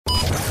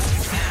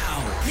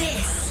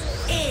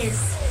is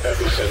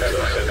Epicenter.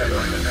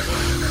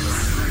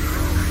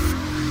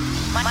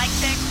 Mic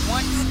check.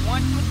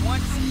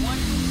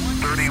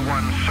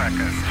 31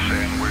 seconds,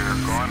 and we're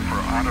going for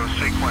auto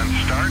sequence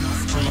start.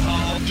 From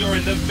Hull, you're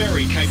in the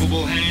very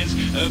capable hands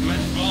of Matt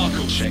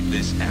Barkle. Check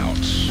this out.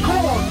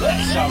 Come on,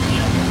 let's have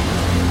you.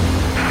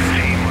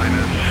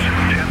 T-minus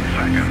 10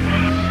 seconds.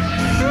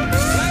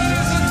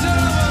 Ladies and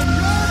gentlemen,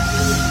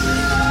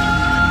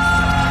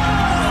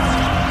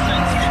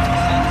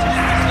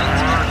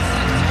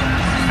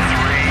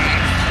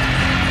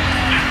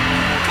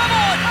 Come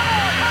on!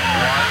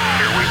 1,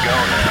 here we go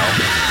now.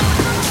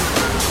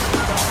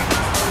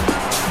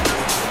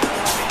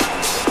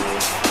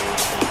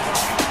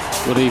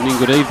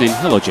 Good evening.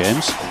 Hello,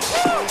 James.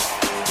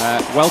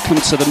 Welcome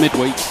to the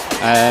midweek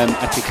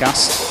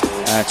Epicast.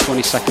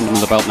 22nd under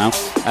the belt now.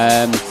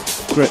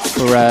 Great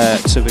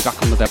to be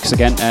back on the decks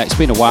again. It's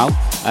been a while.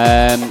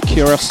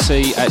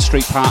 Curiosity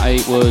Street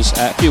Party was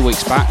a few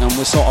weeks back, and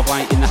we're sort of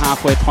like in the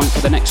halfway point for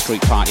the next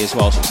Street Party as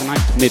well. So it's a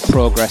nice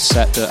mid-progress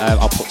set that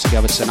I'll put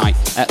together tonight.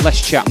 Less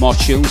chat, more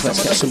tunes.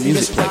 Let's get some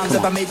music played.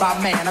 Come on. Made by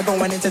man, I'm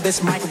going into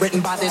this mic written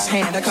by this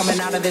hand. I'm coming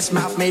out of this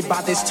mouth made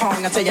by this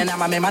tongue. I tell you now,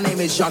 my man, my name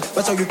is Young.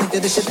 But so you think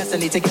that this shit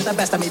destiny to get the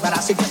best of me, but I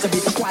suggest to be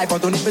quiet,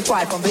 but don't even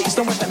try. From the east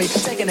and west of me,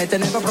 taking it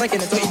and never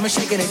breaking it, to even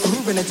shaking it,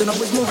 moving it, and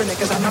always moving it,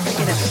 cause I'm not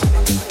faking it.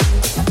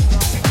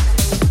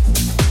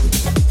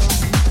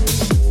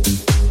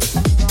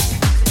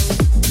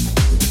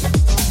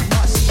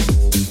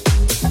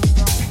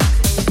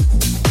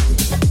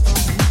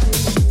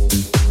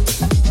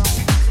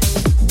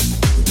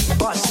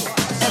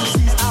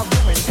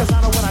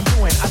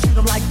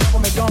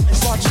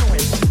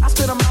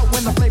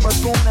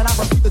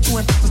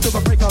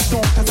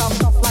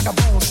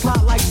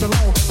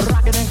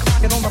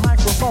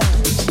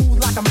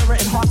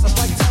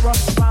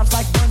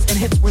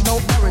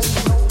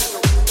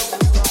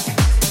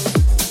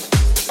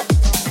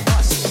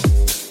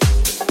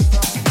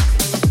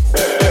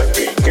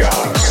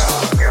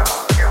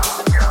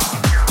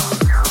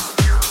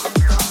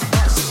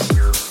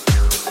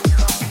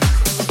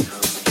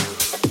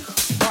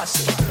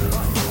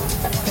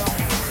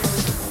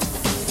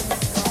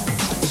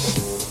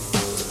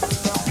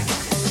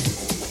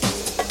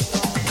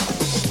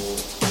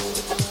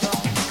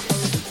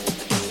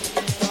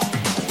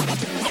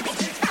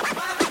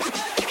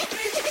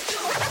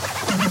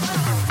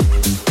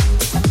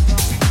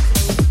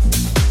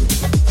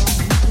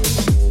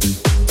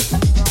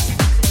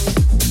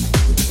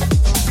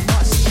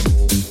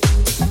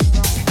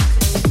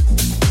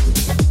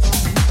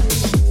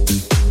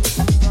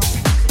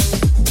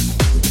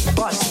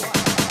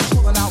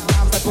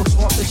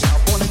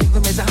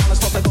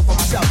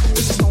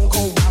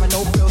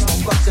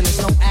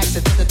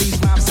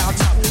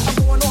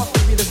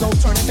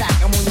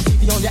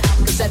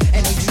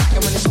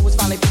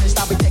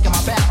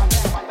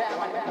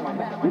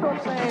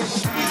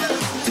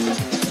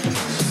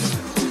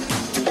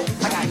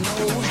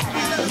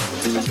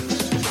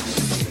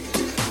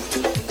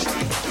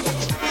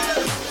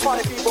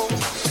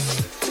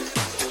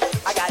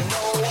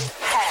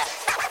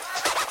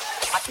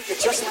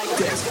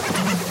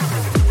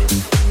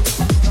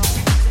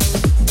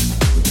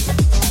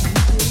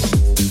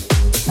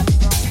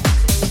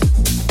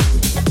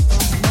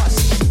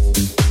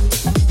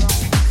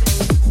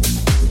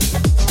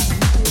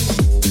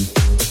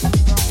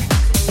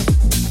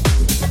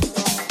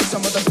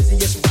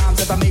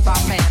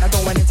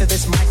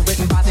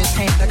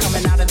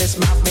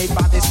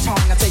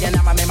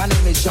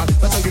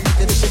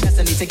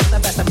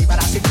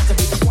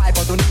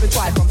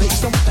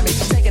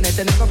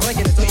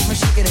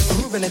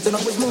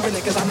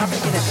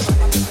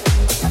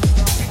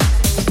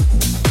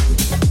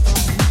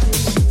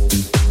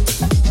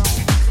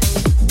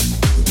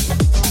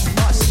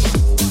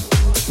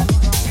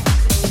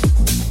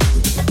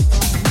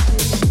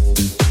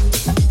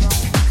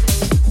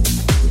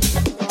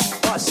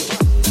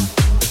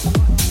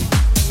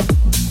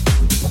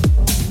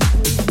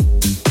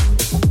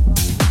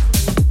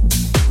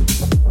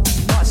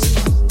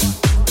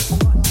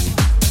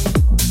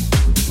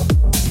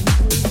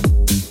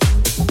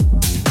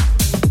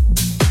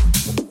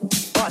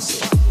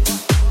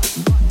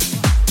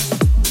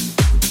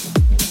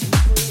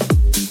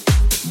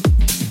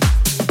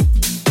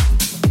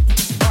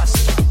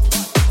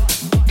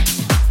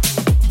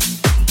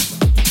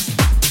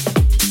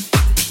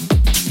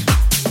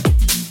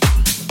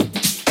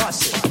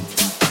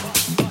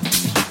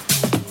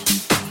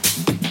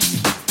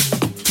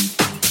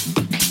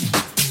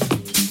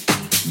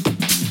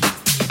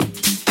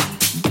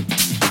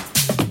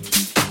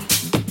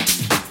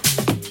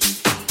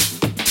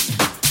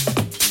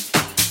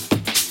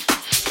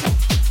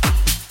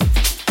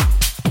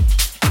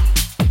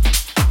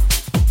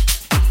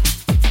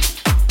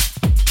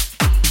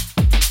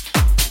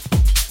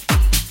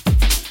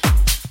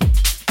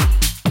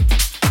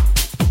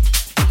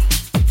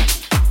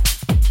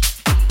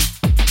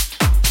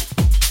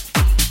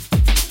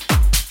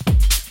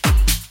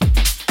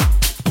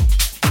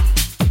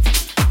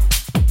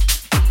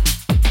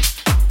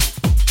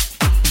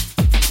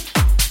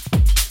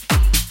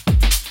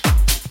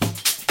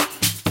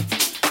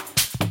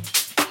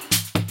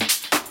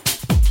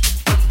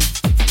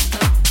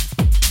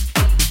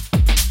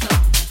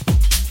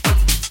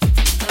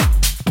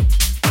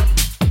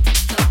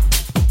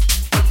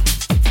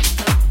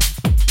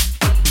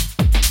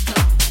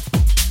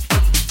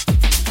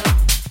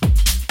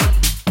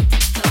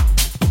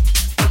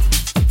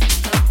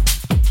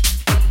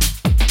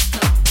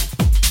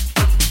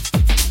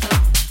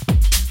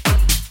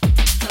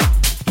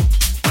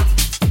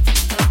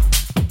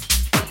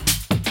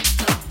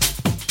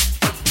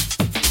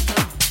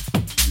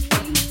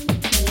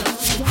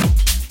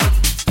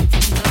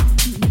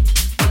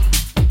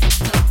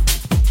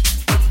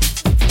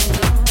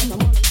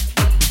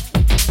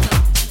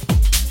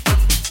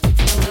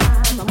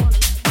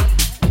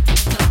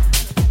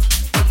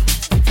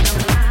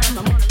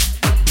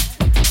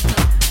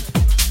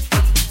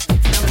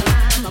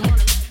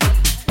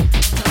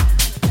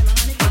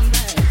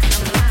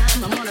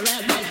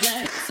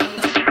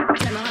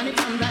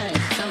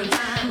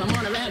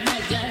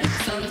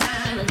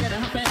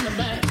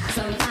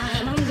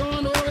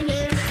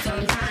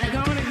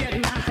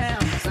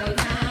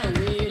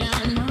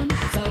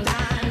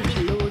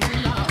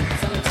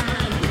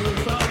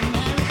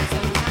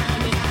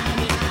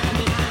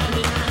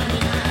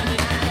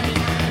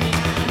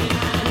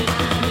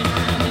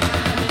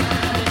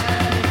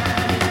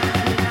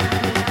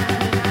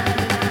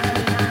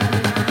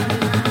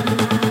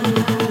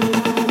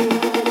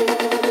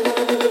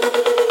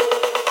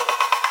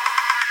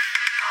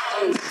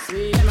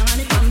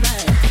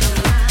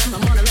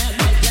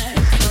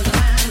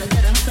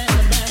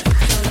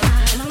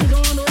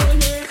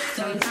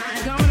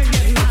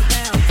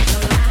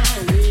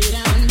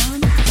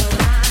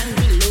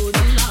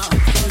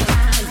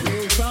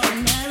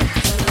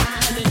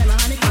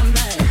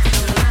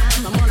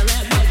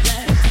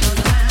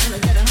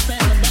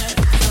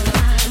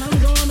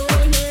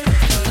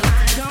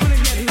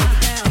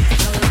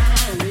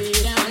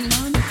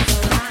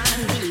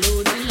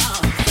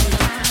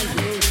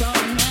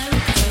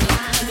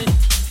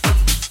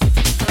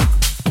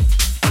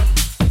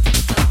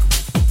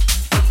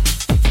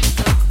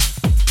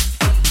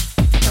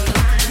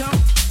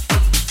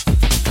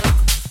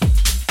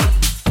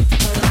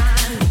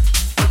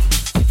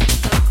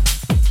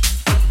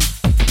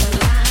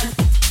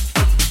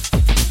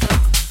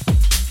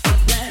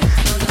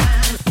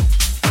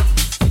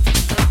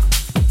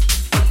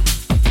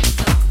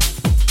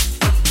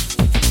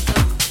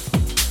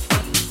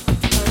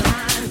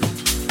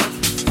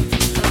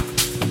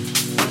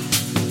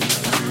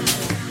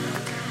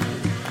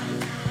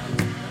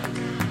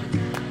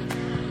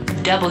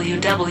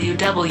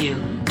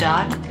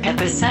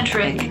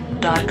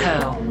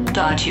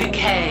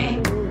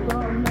 www.epicentric.co.uk.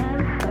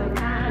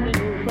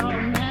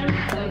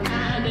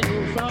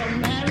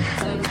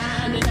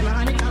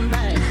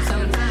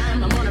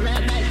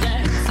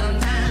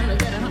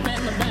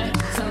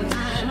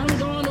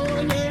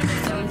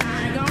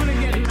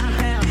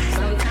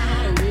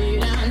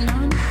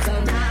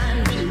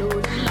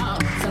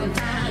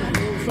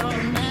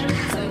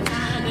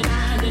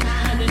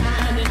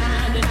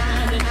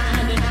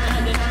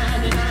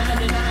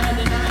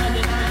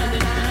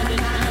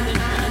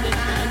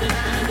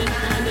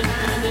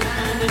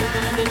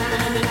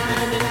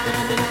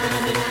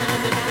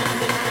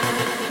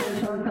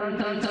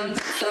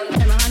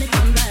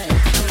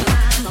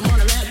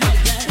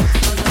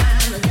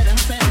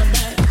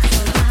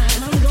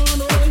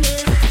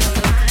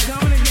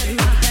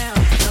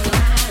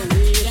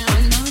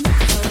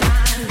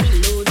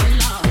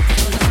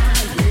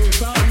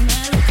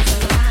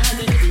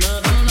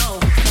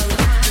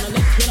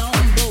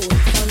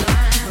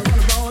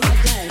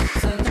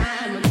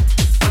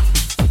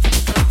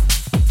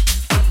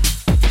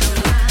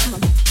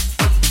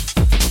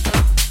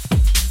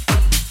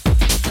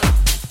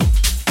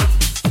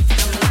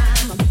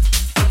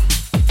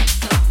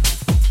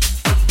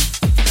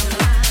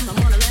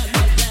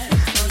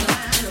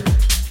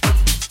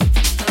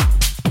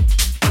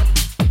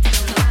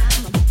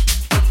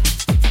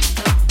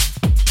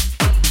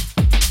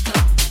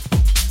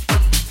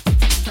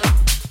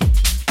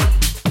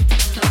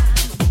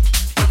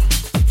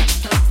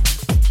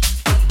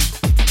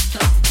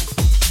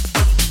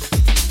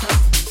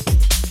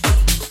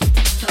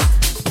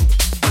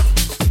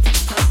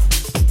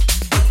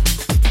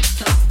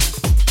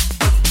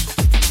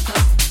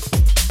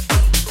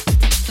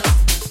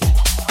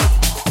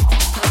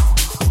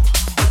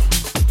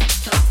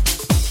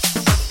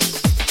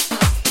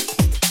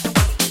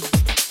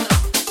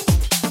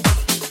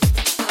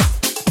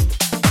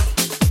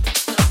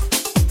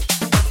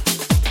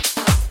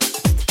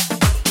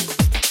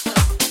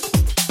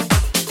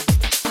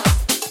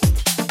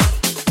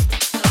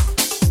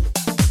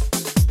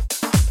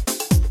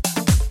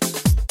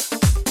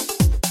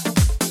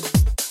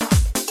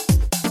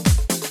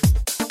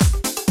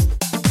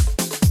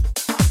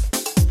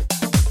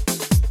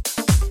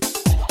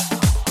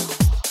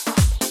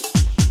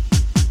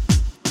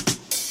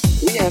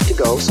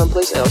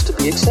 Someplace else to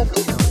be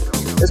accepted.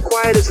 As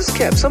quiet as it's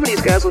kept, some of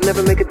these guys will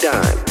never make a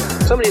dime.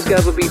 Some of these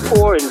guys will be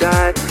poor and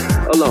die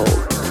alone.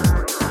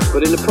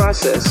 But in the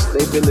process,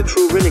 they've been the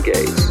true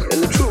renegades,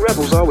 and the true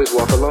rebels always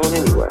walk alone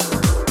anyway.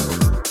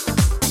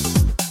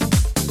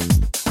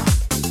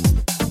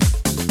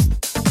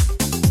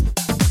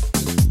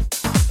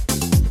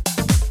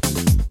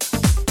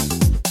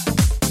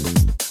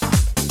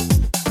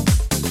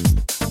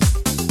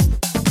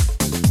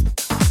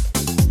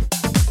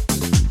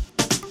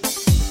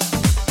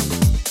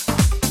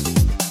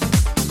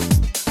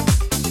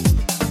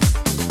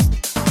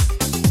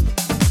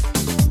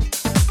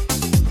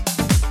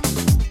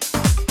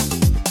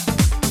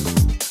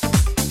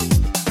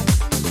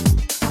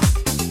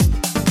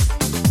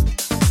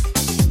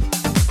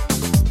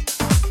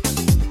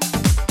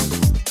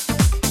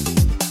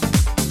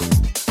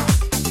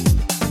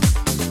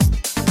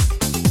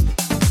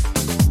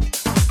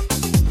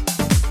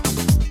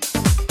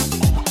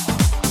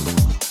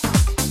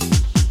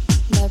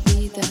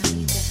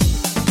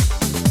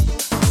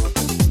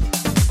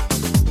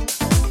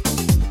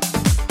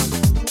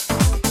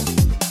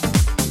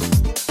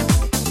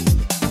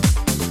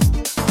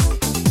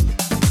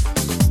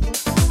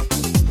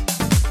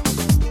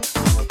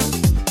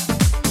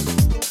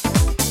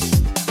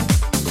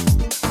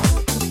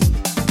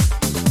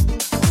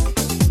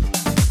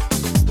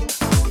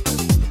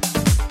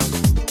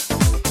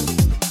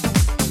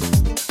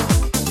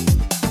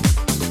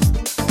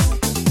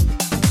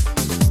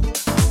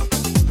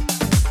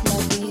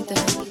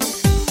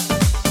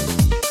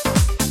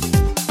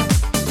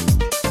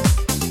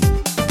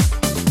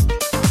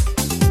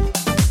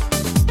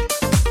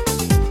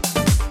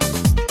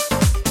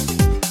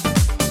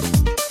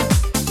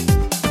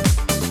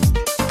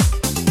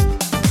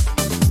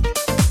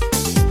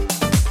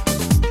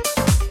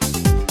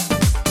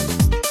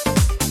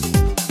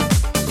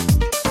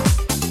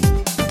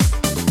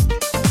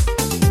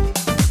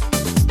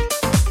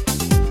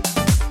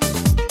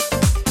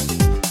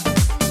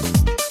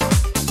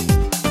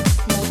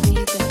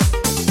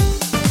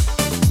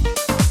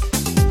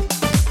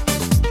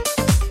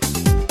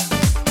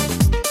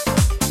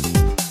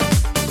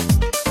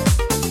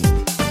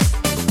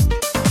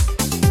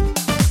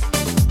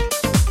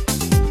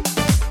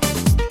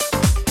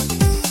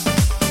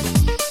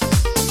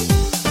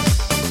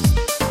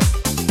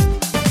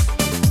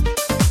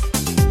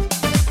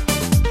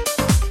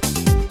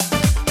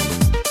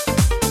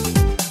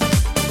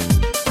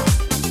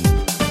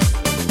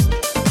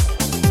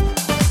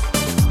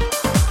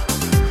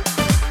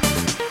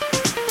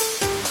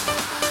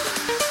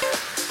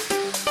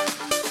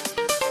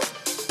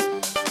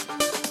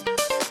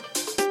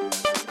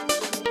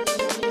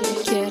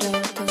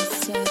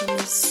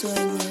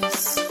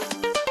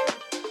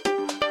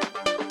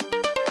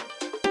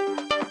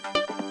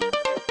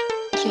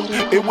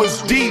 It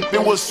was deep,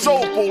 it was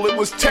soulful, it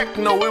was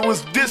techno, it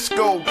was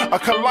disco, a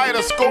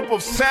kaleidoscope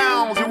of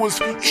sounds. It was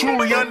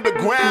truly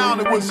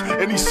underground. It was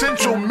an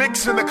essential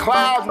mix in the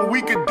clouds where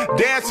we could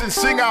dance and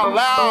sing out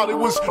loud. It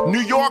was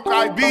New York,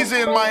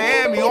 Ibiza, and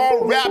Miami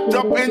all wrapped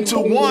up into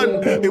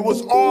one. It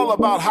was all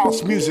about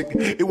house music.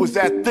 It was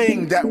that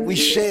thing that we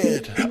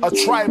shared, a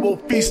tribal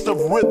feast of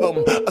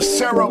rhythm, a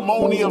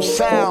ceremony of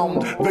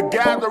sound, the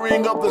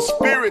gathering of the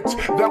spirits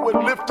that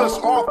would lift us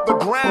off the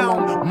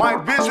ground. My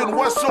vision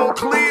was so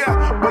clear,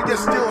 but yet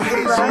still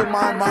hazy in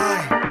my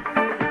mind.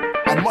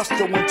 I must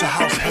have went to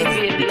house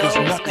heaven because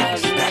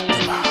nothing's that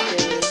divine.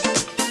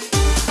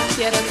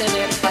 Quiero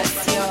tener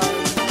pasión,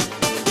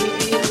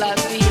 vivir la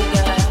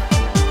vida,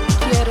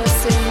 quiero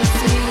sentir.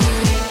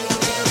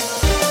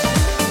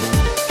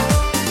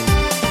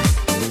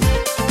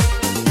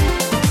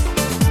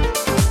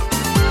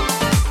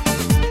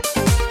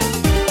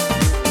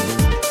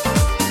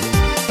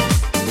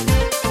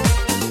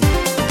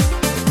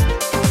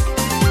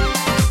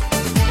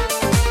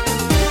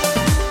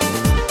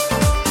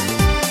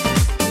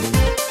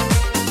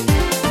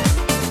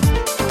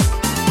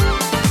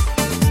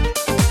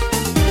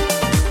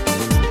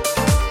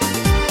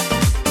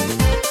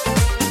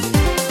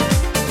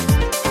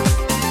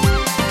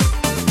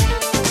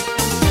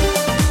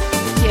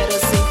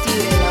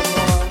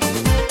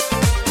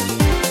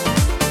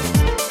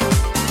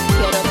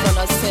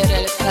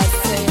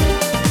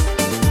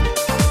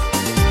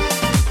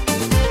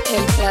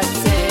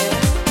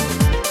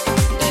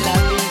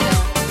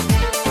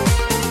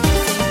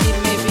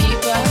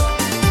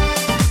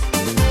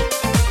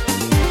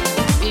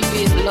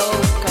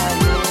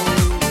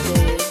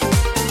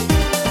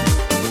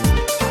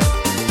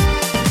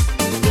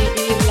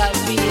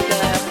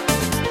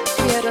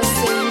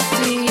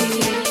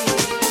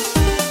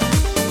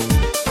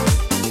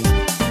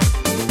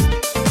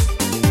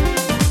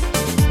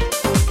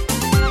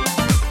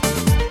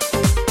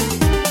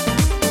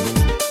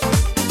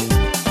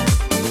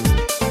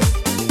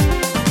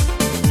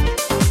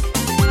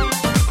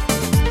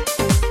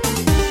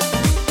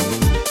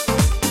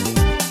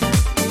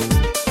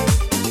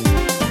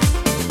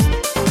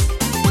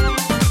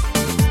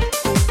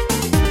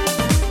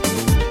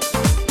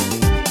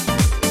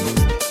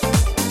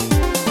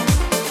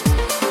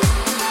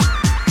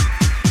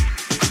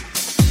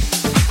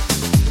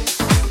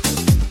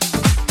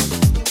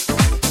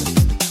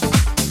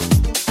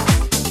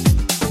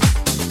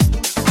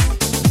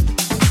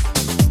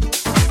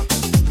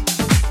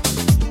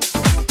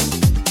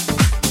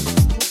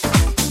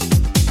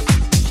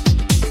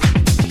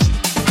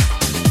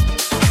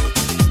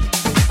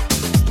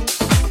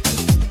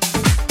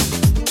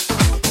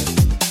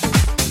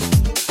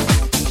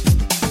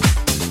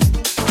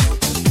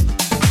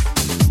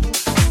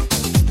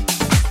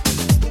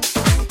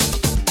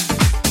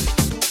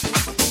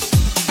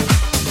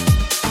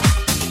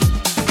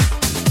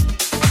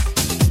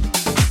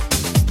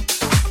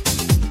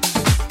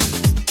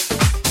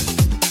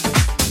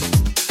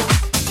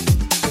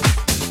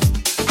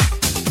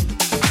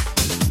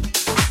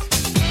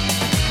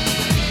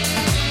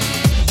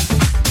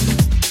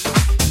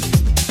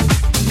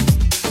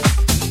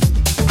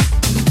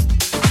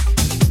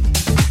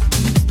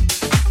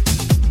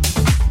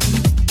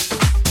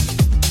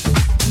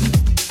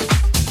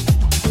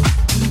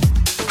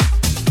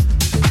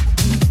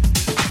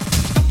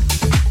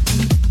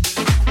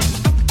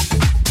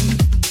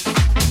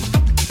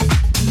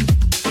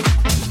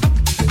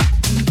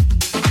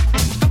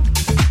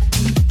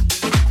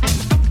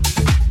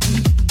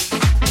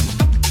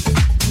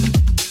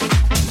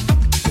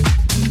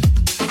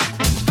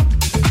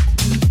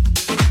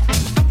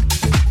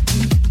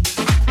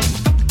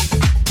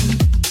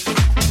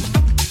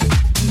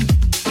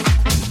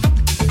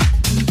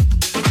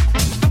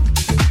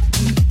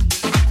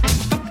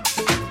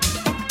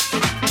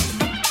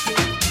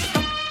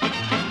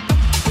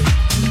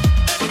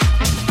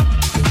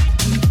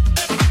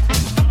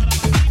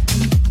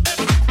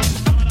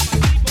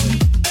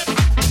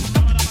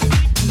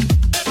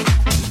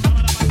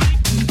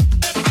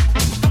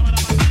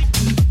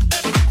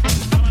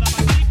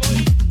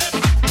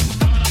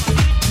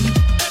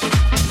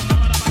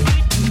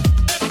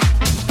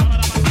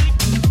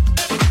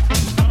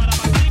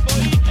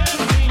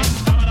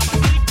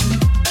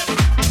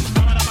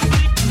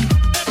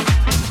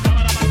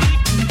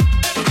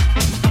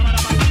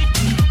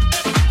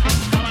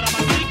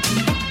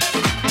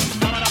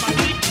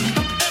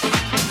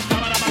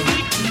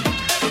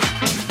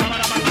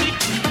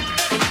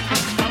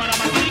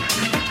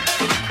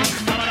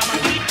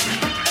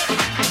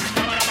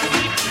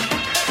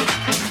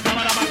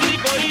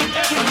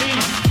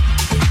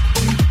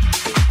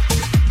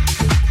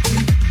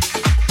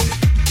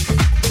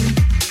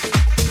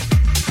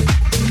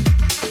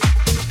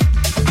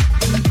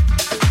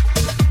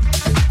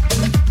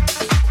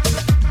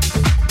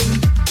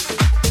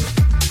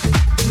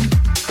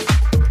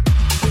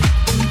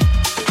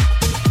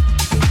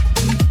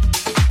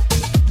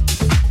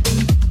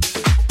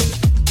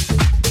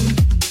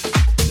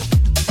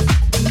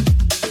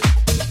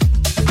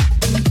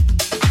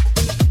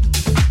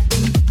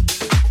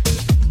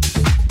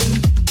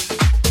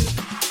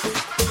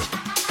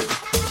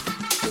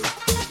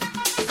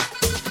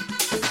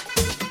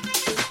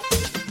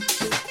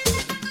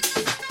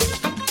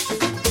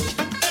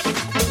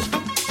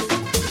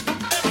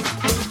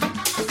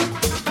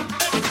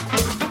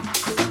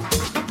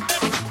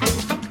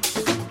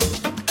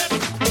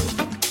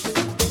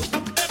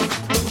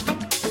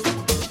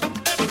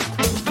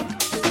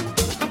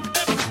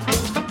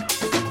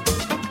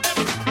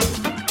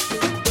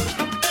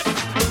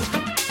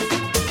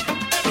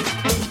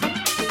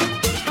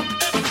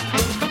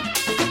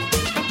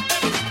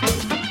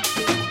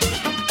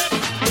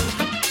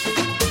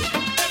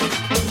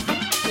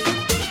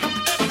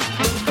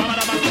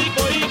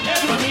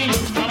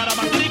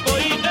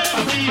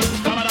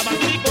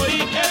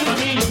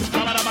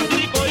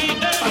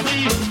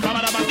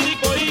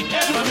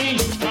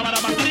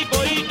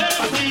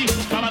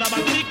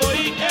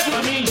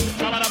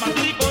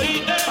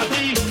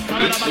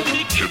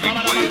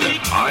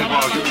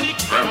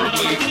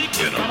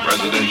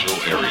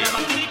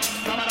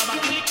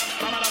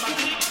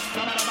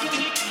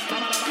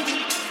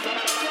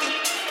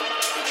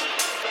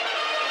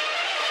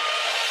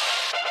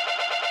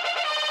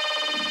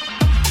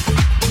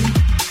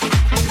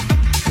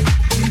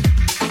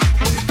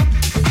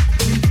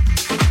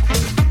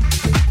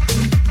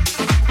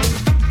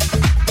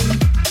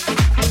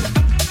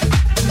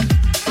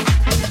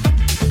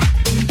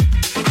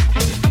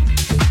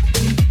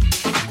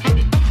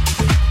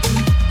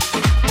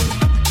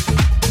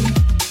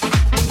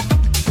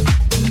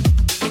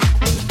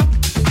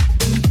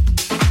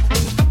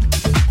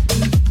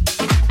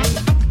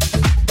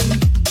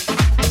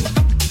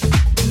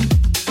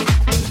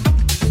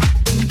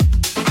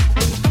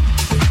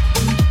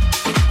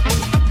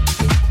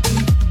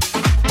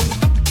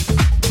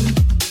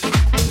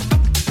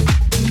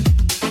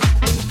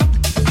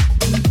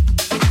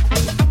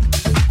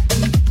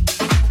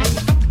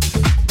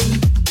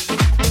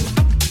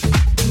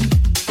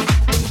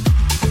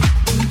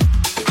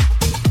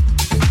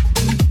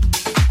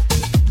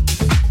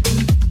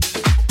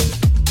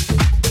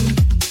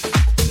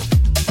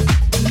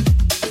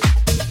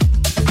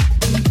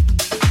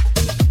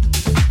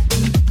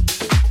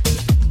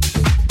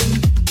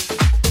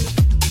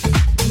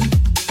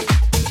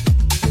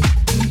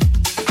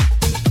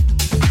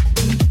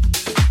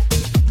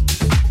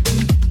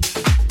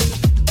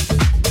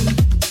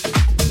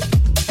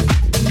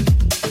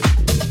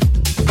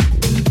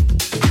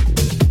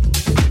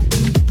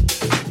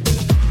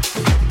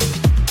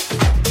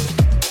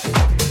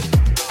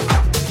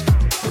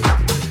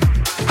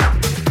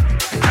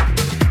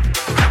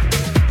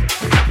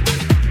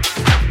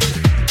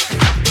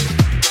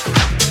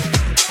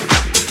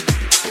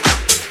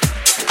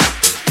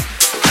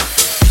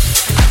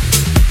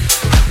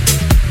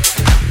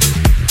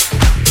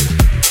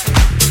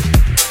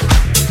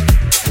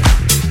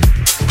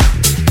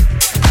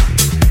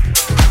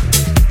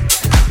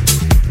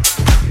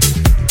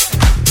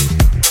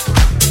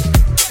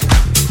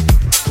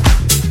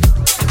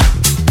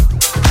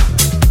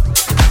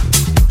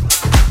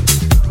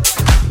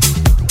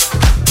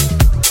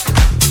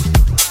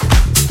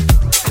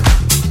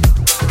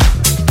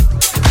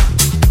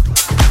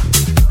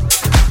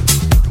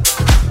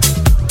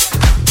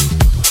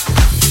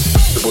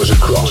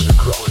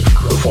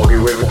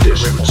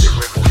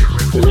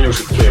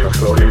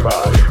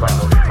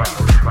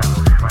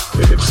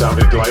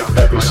 sounded like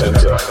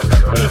Epicentre,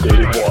 and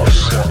indeed it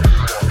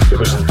was. It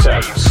was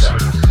intense.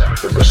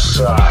 It was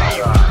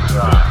sound.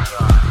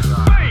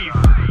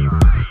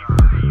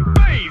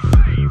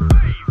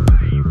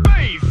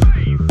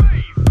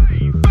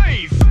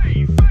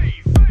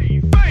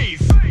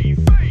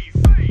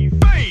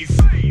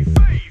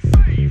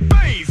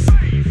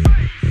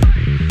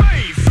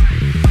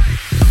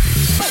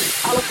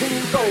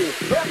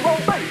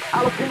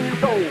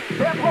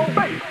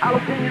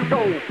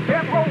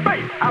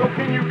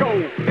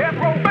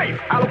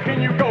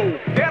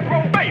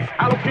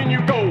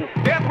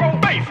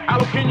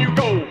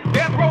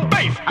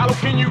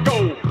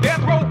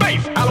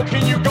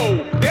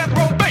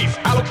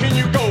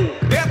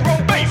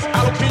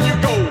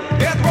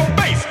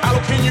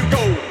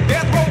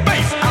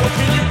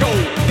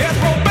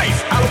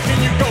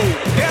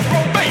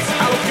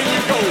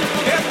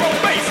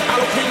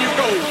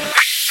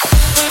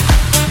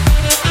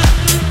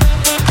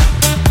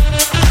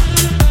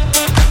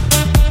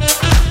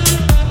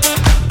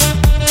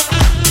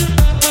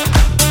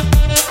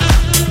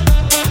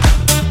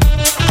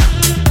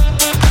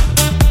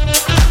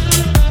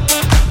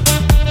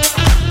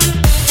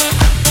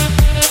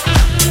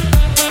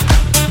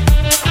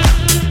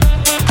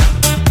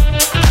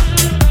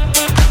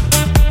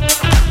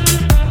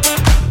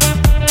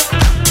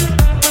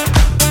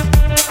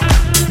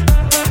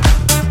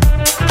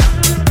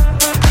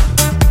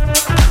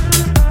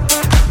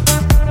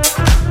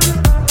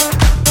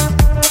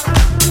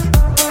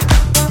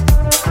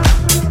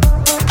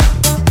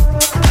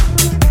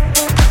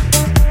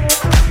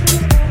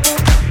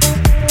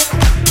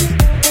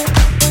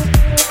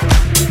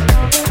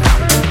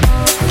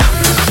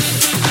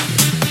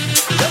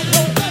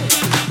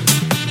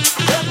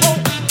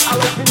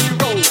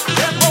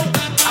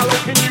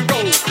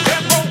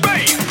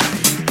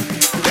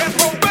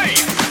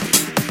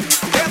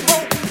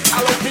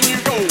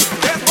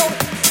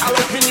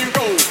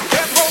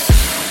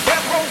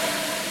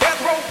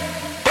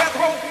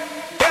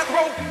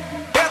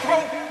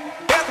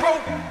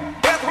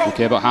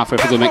 Okay, about halfway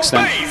through the mix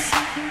then.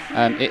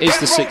 It is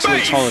the 6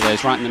 weeks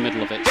holidays, right in the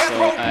middle of it,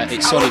 so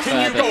it's only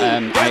fair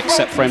that I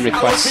accept friend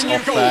requests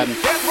of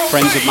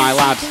friends of my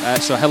lad.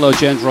 So hello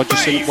James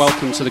Rogerson,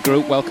 welcome to the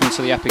group, welcome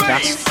to the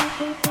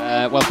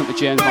Epicast. Welcome to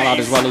James, my lad,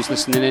 as well, who's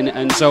listening in,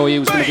 and Zoe,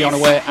 who's going to be on her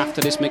way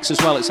after this mix as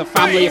well. It's a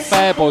family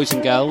affair, boys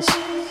and girls.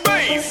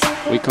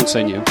 We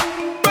continue.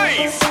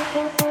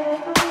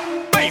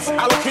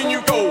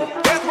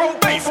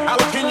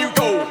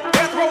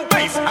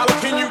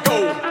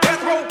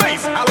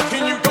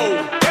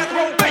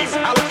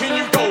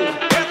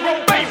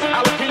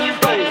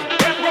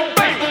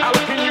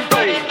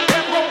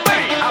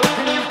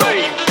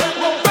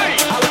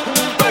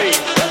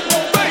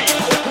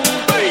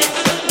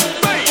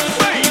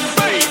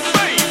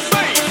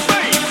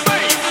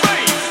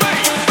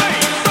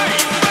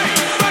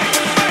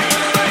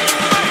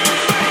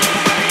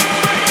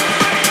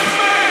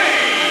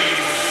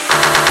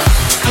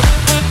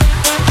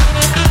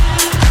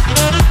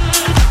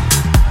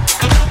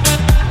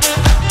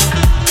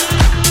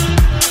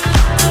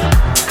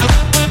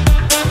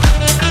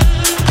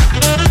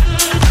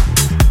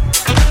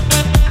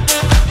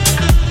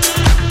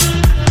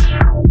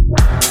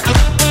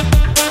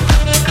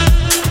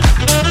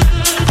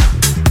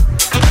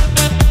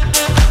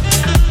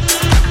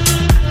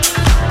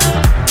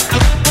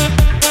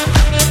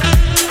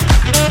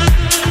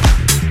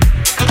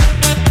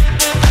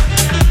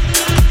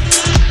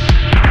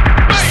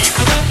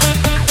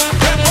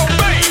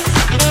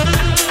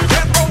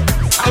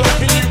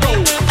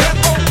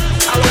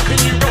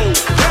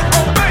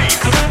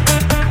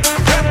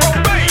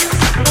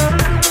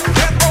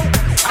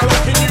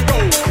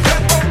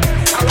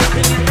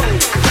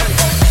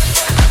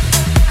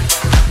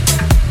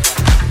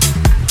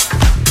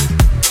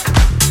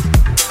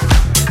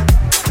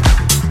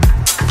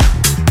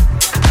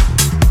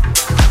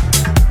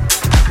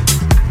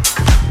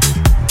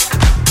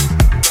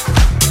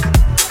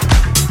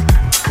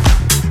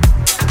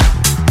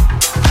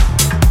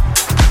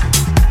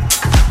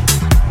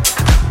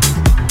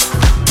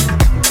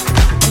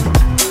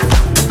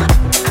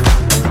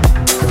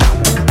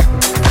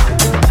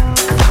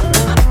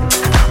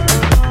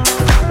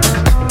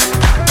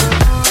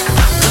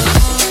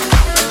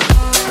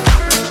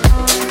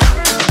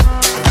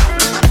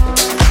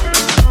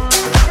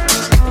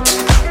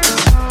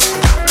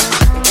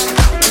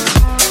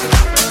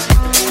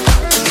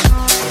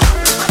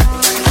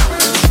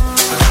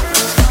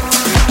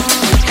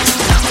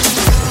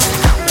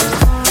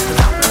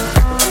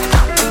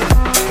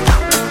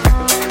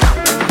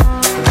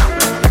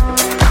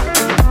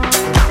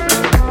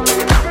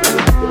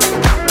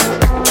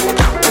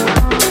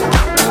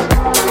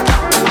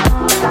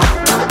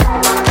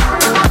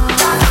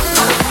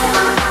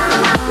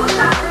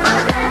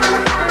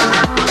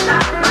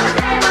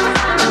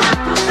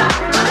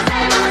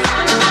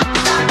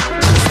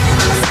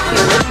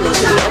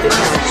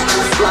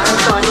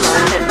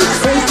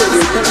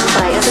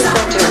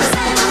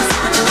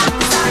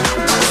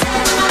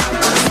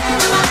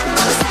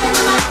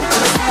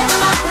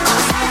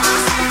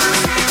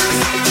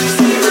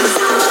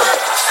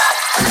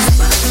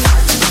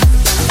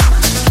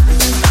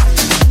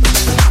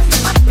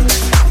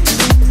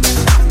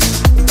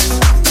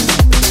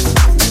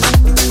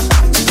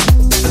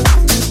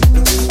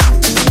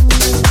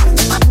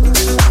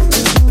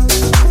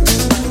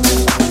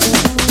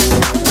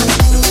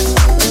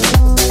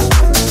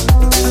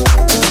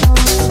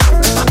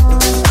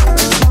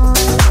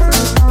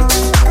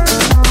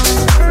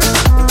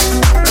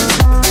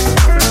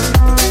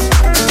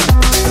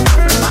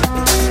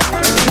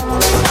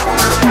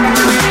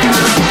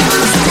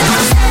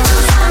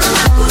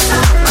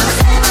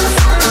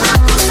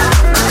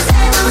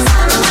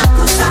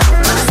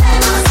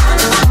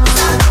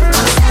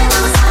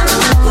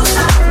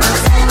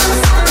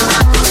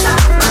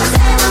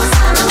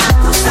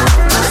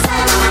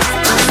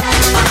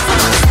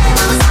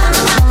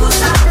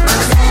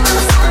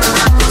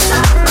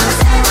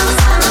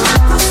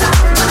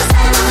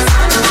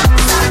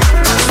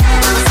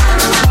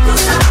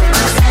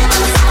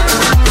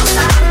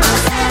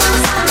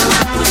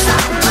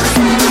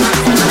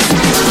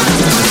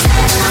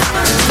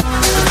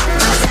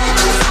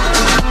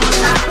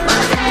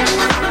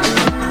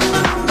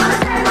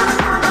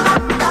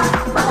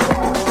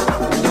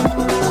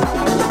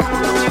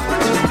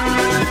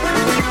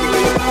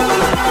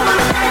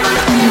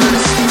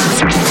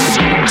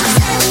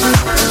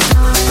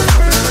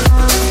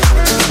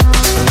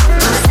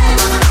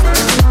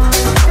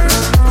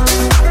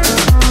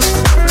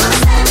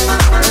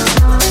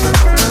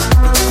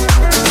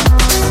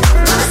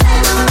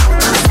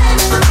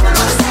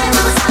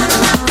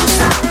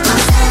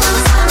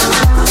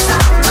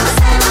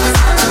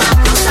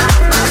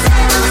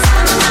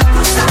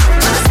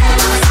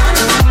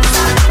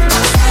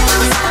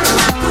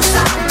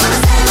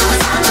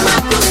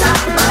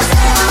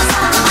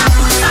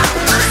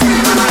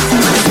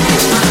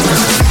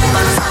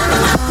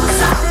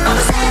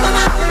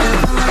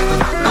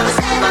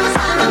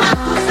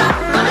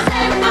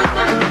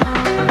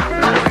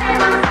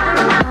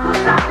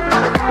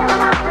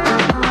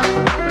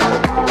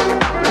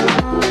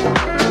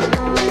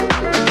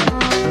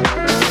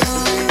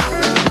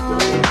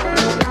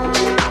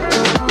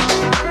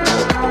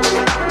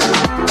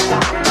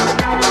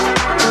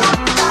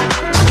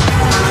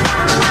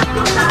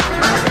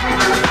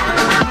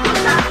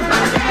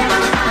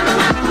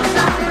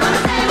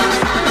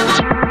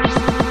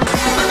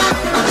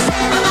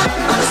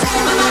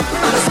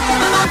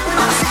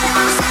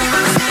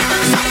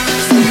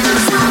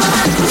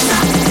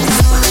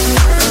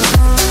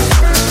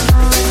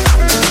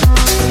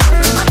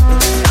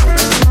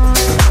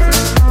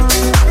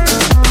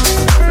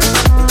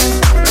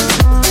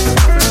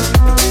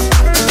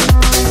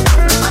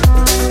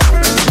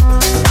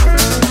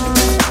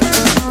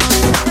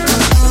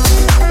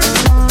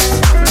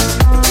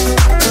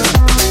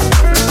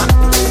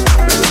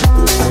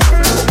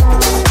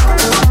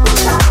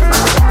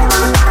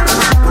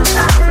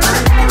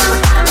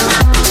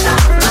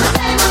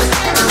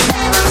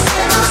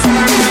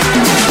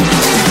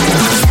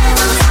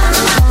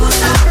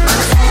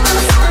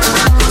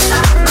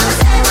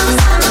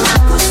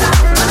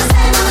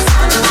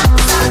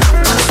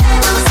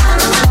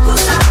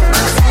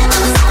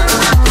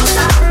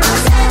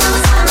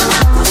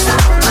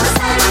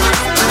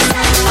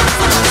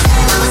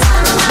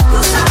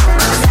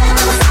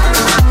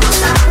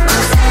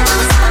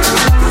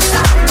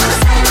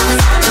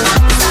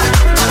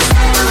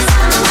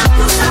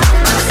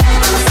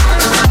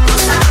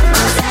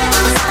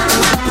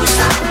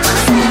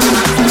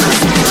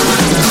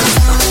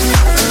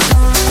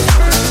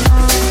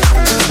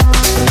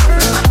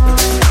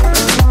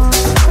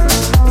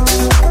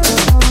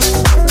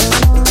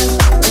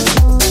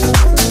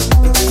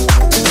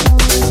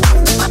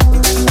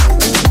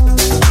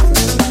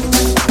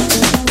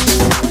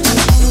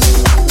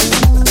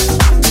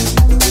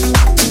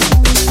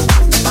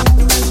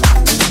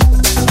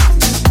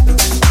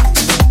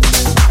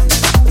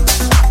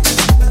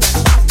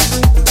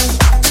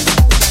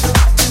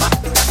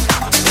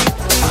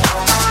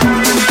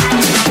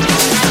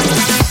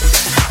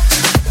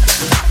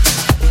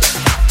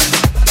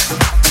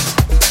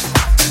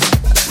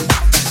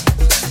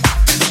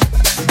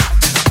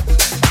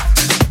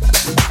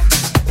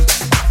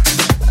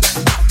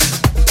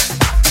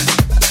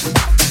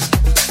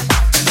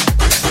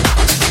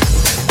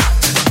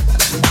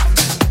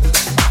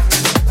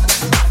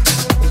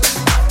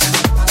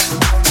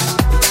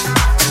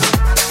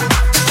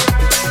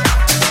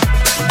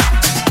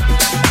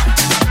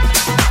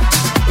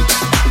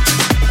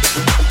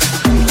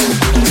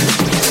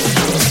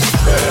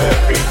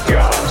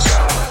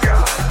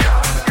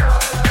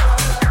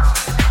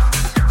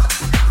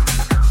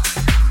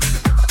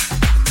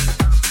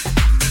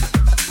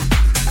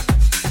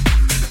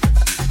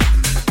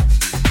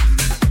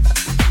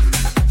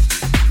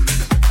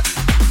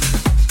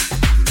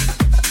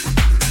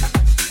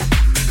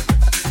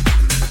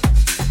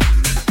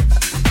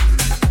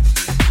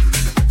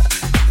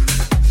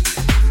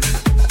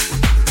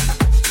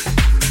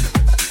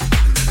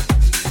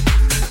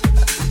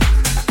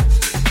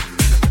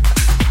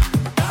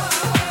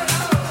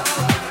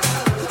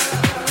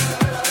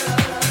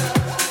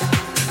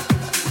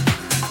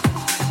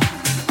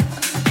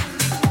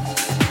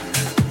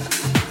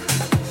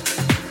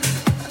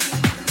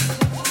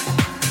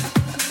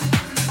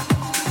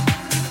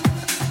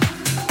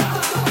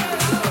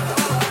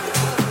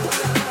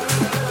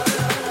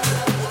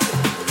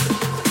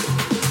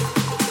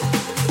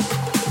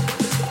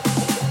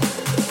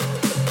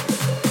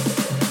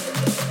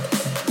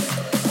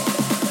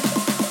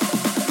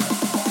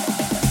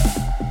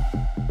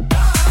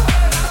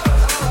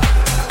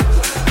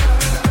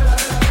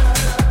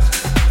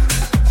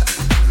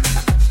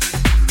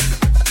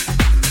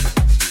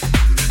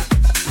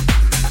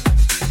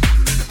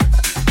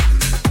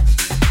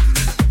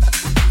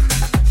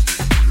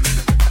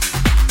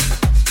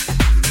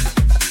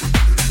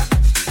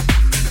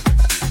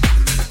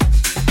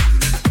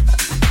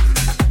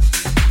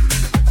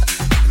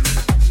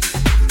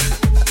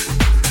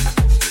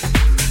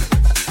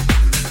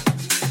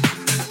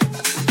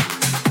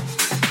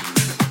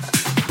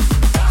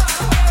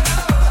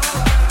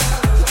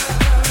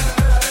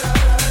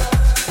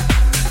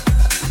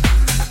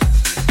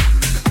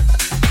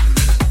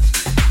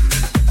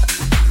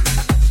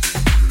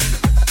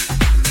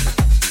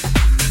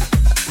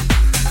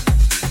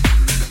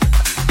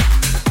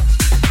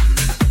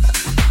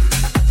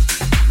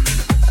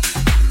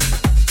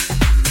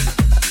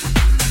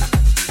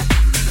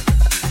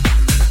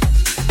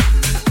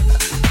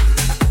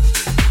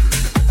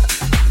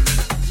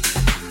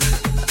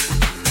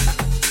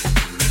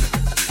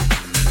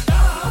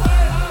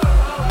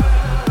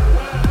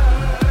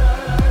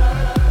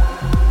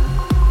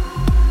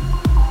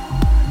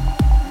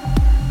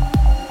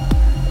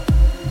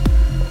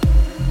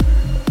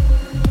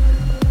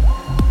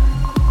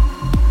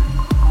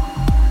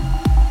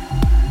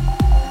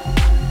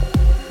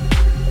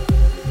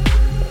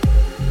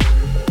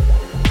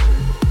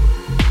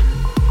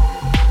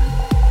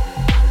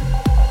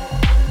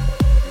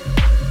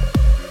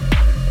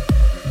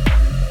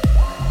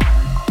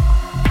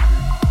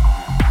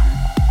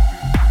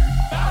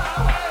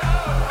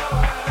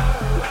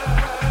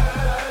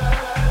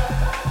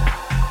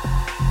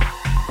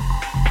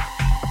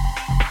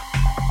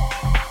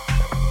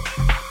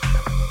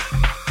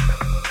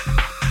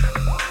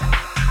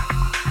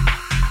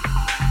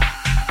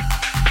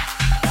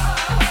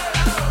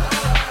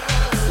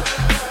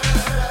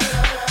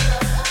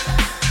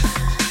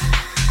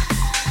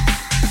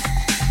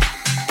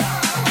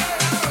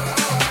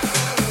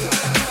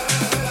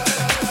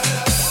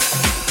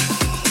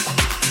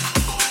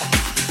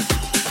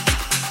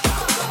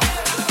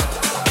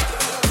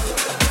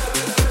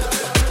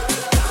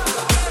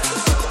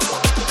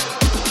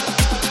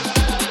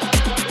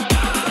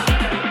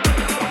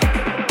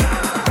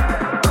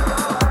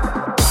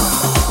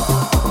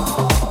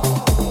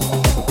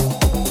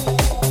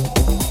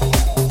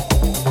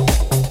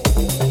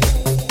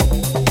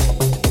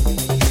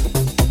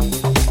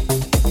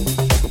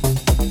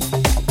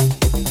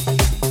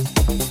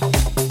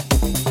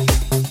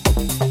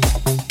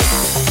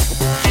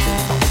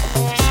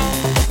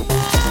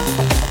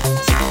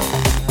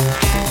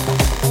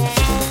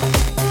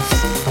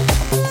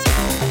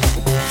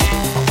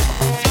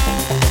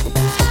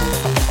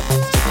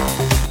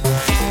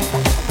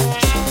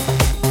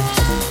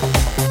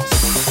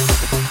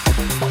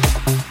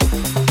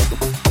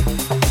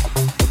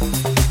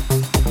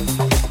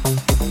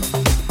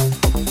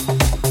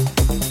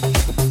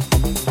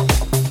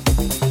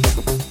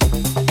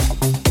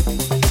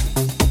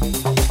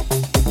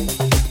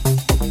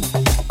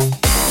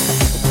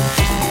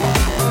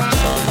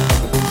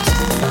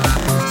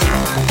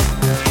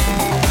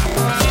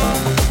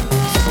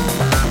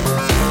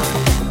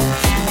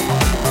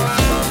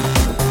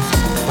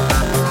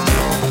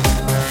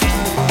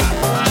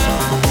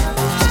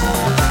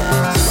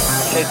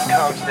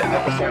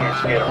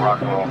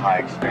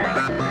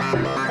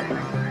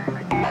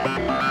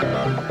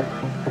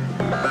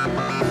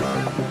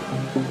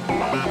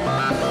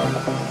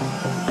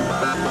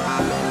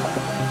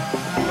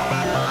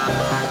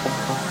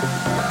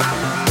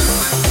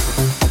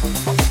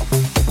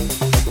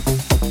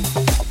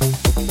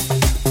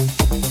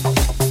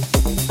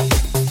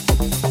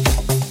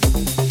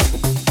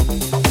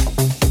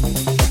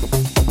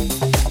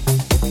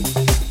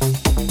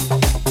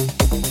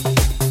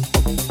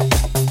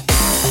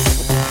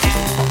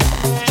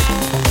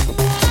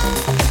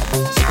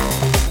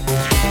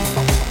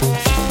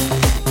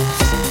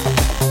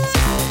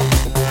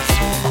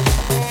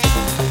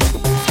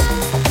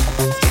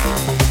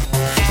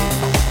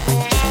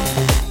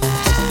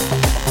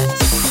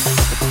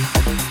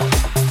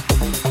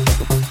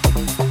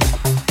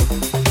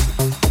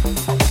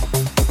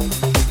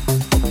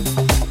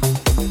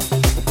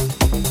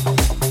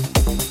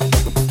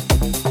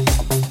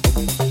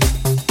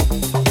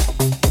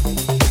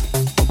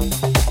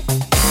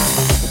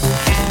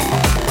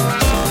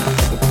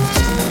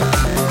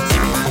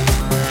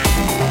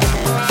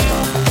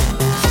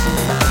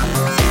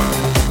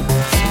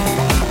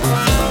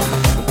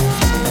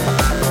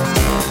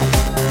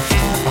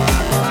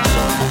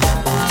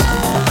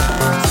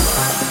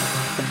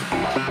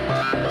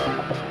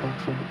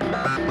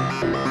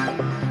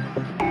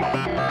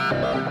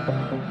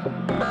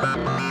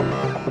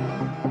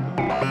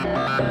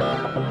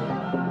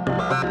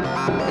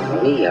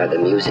 We are the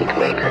music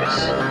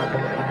makers,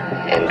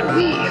 and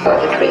we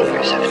are the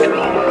dreamers of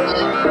dreams.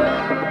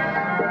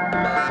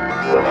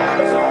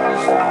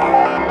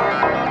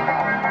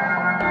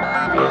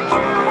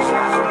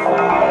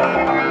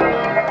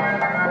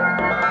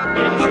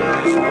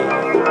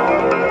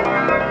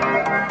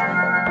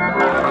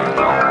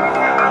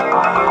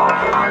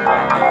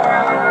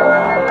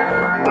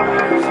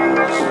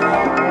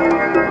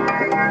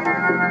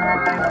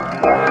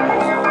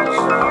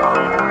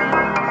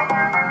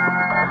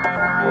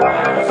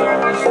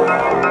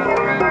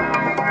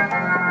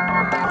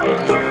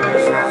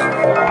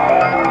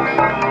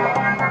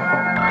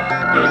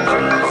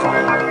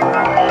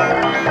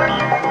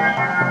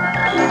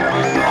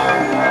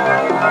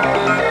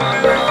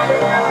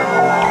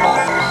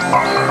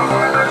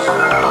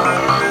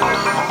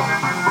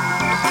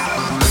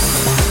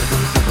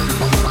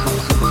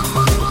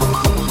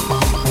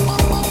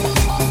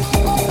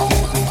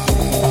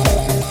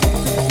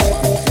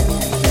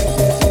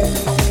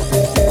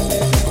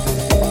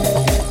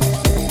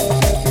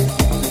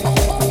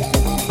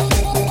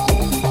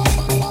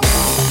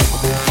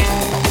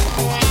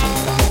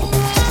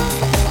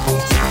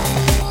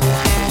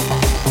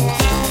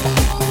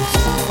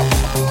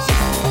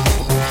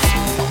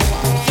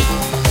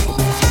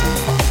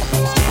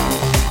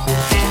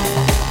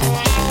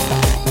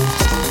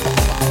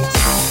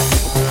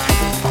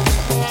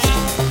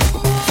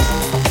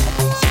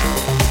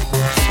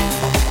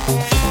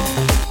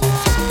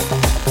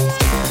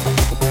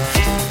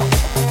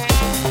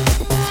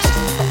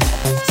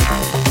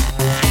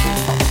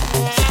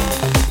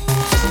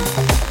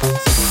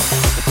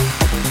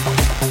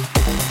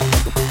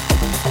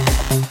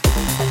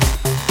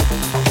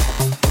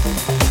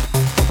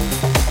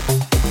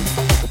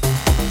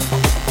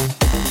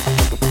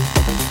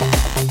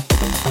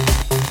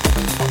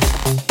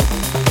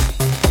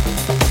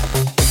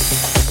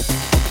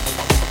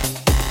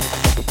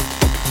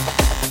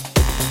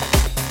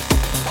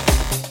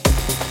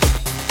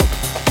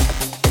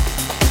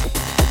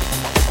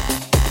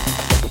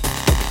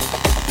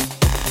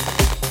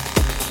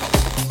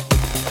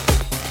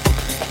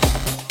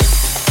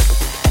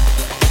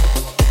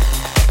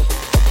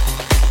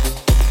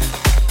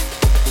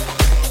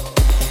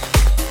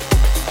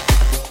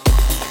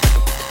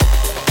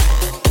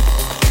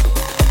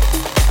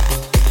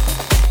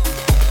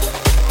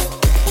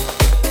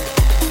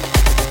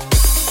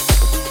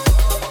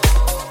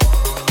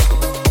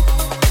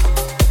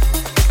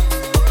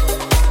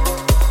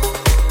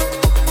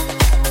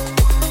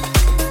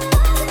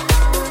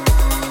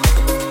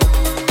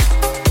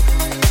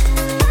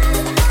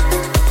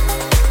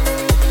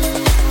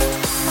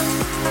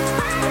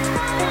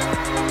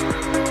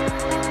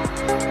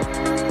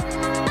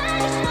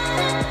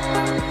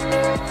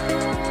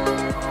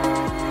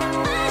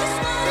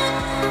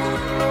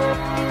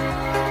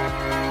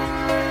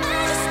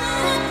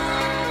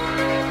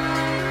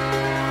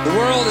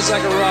 It's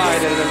like a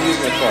ride at an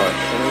amusement park,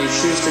 and when you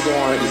choose to go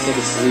on it, you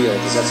think it's real,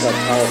 because that's how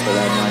powerful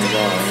our minds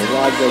are. And the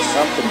ride goes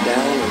up and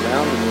down and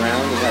round and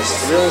round. It has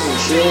thrills and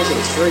chills, and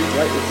it's very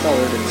brightly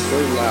colored, and it's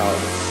very loud.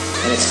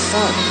 And it's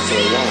fun for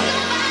a while.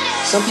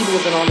 Some people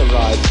have been on the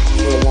ride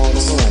for a long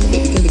time, and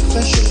they begin to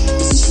question,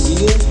 is this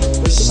real,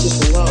 or is this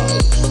just a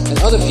ride? And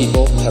other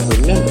people have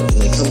remembered,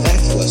 and they come back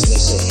to us, and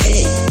they say,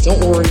 hey,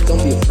 don't worry, don't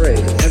be afraid,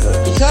 ever.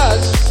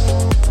 Because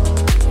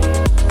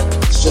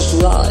it's just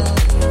a ride.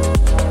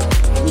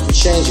 You can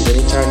change it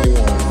anytime you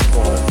want.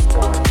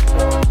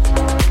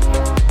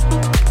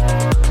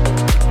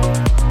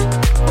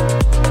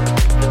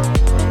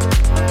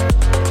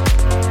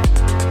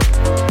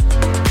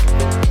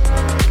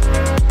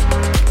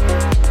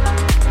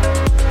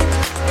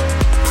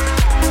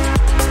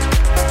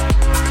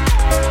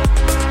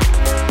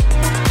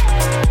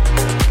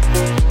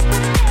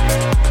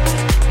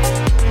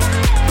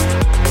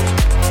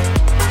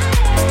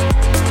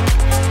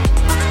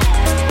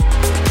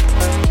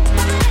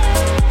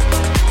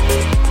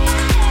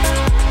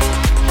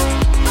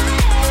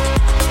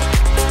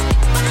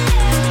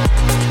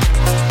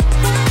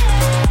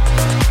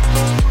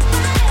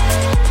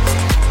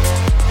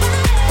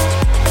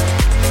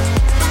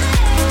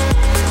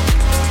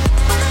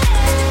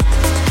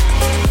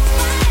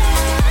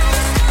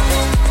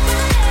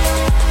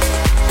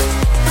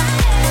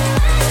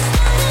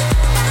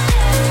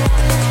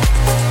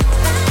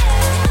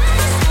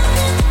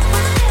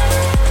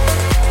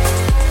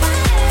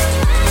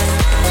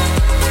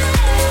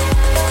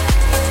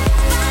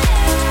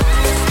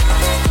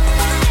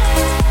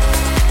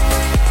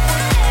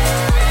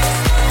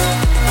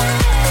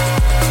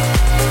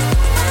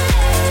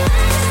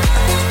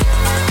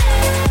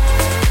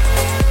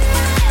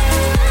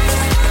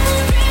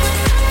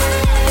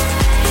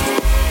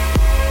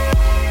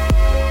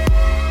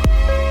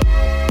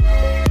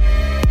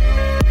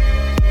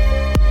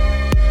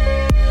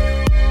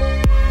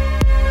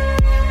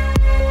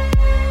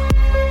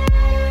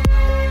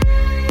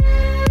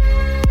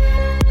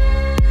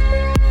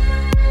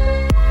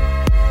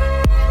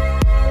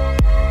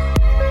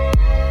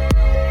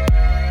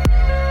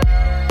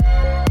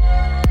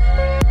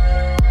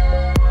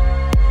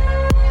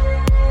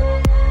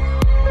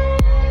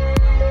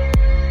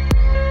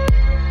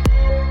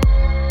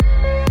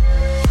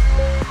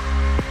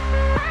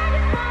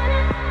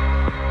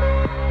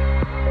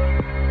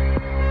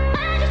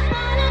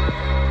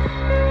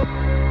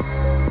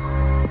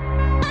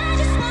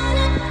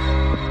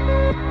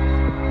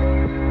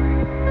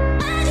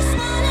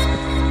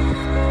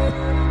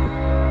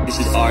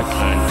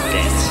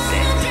 dance.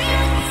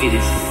 It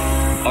is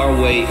our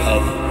way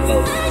of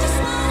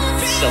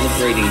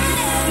celebrating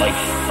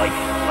life.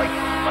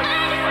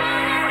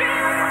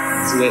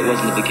 It's the way it was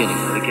in the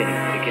beginning.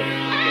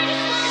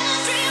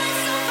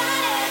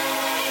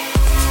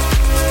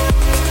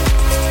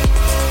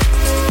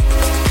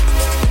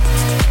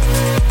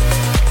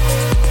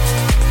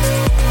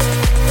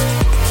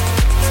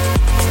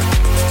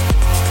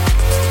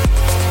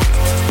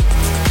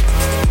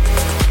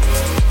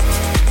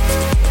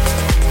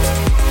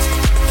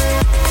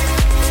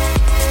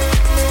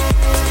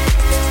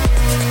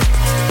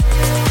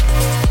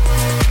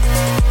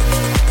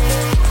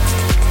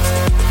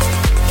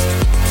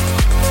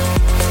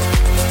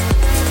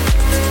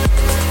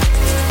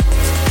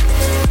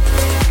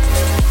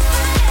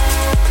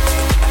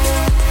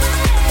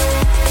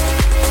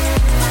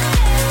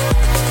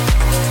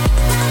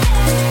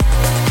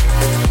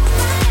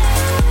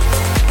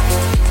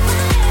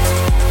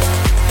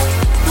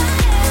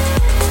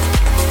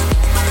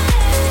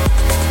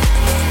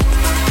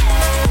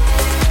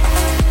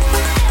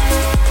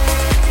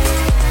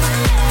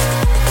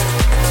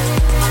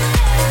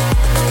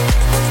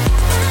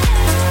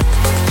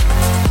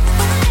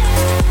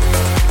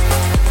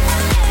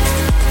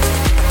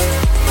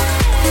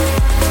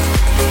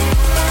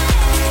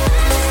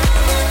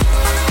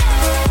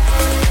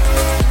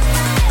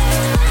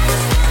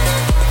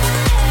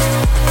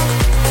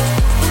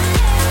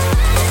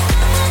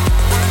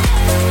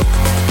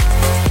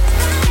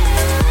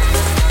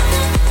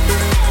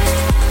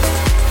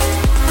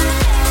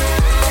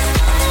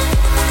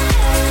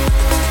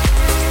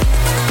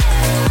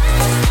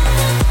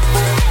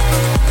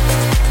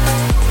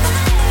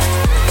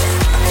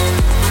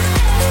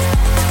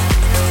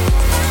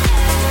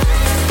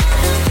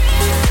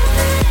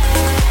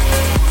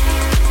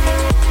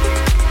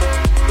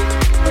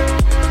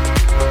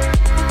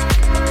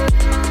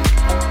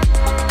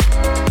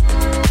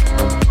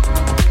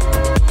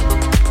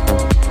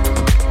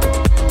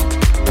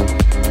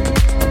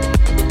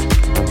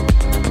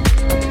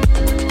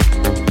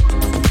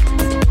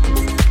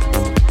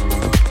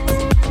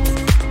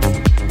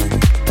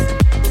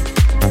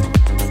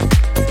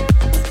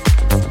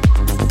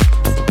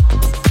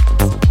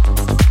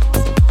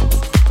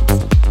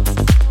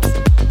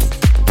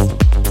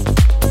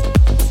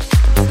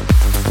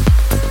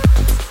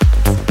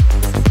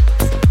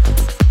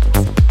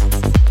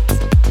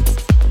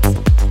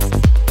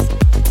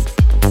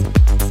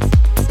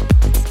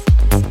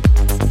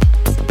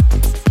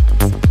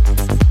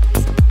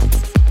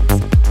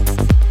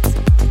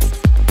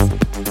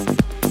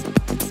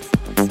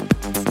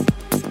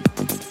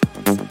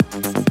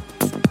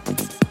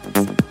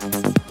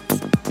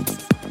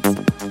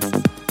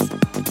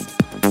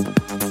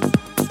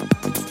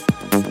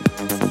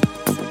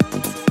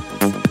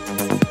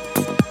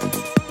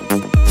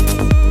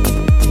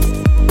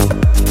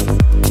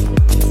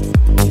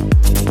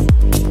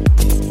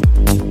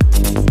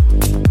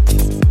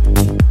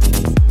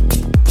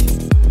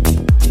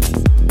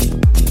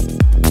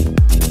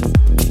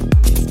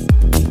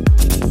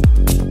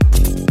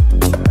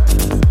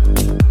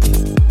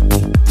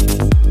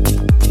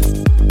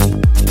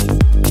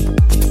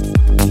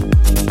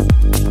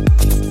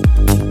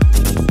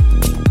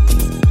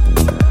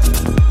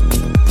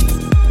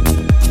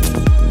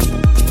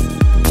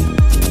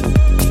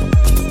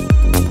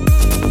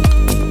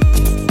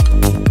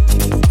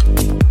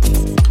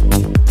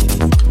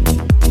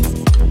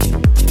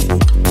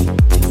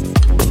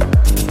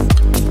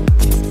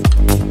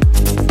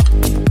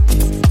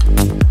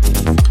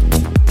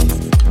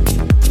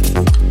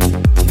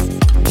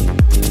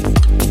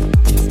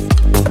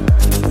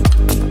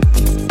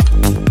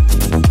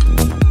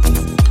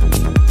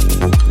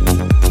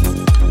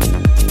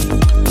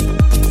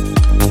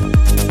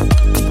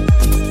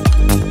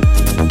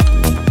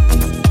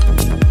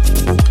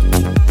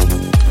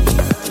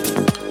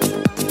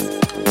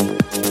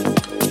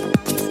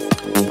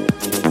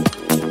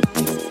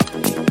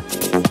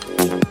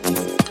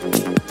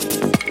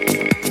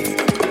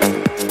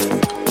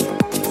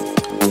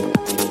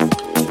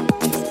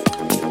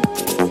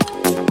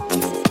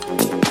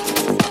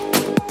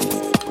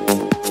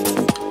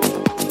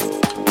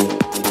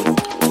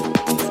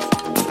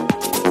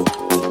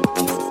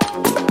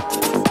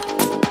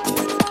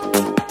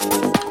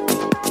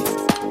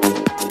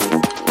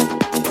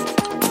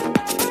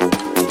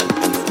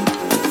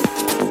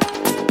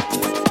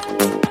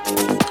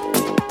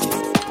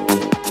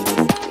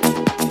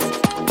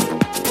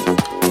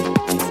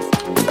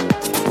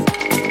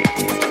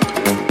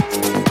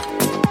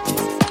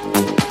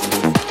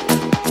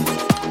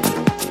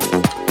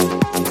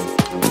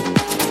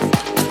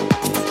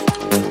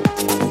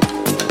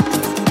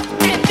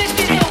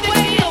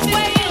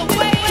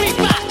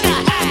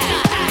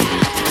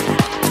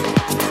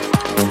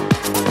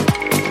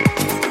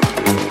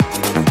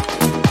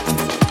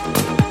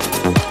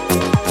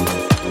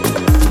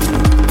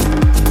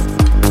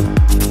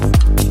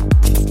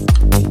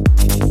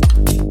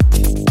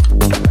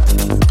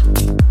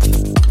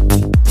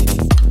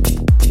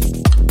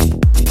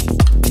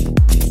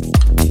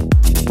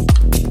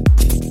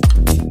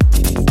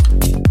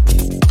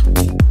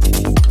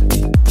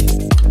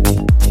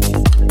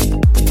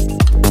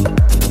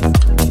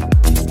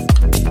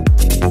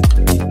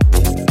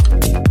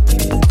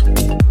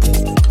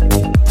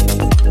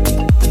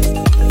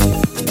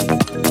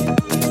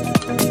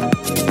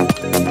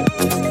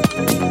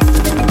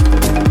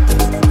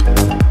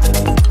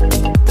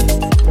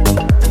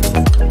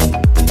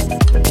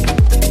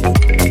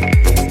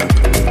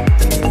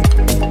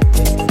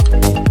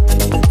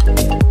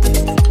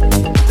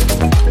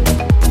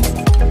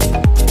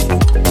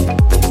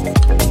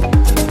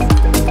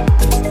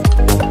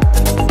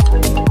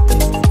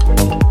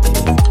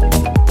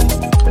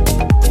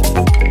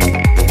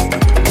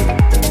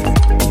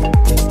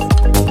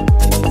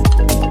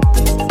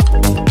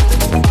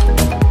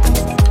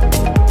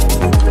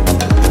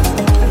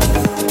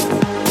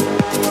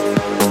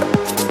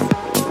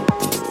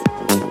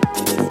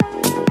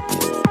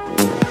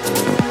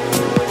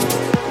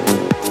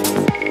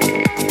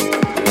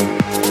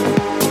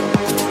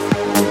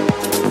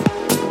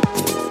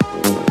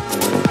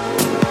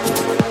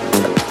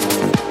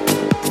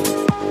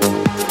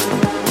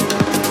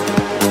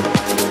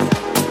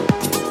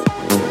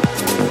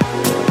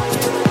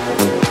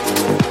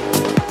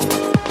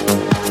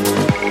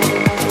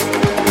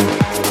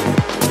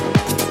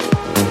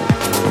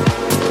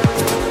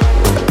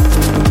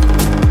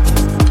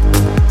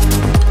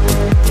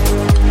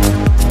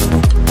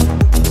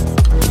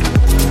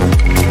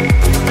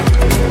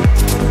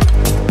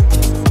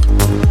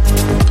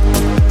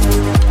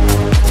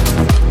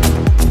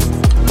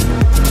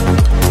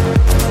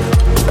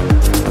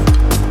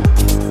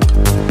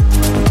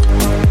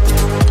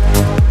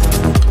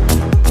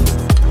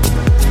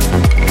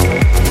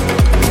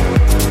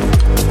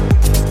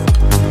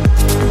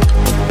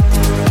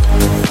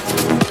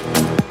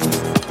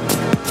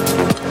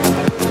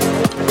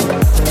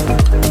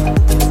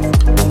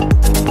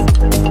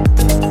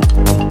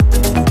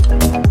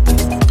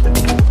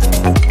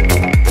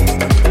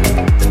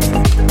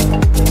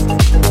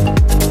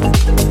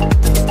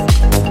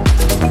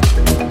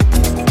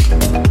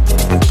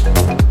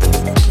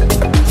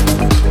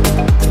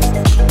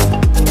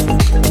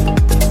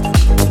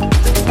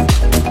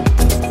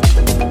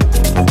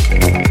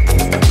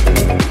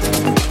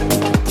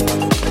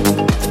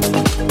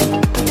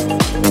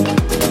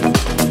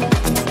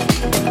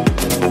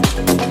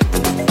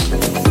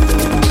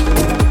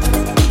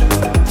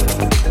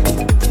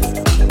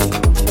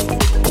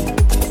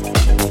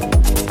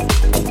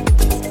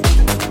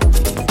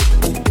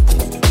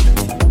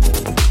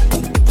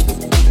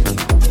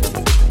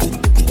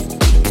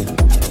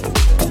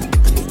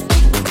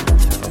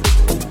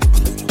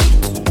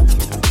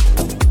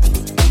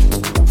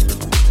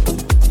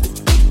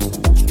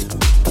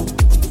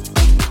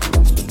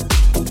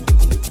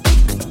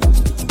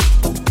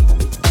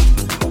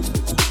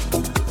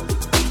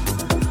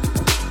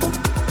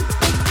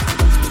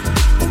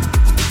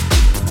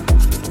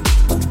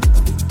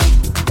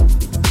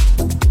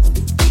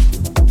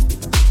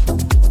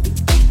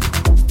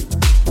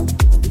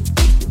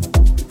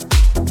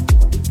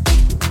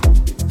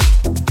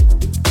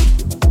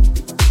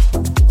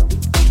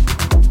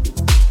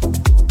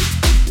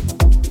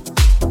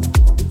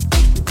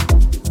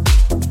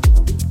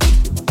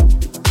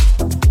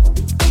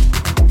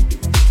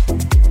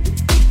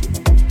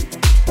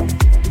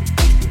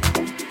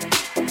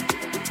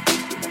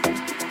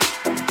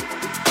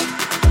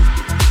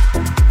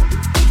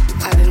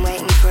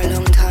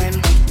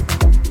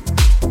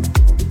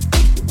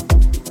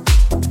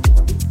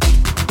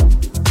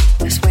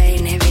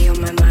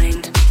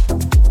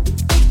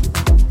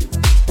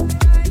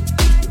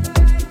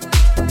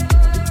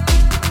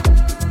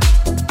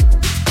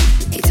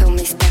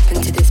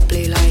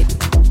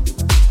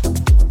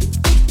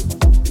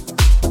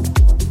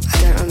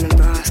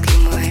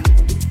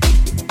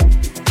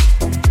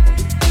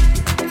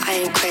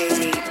 ain't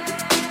crazy.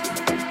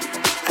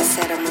 I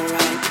said I'm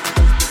alright.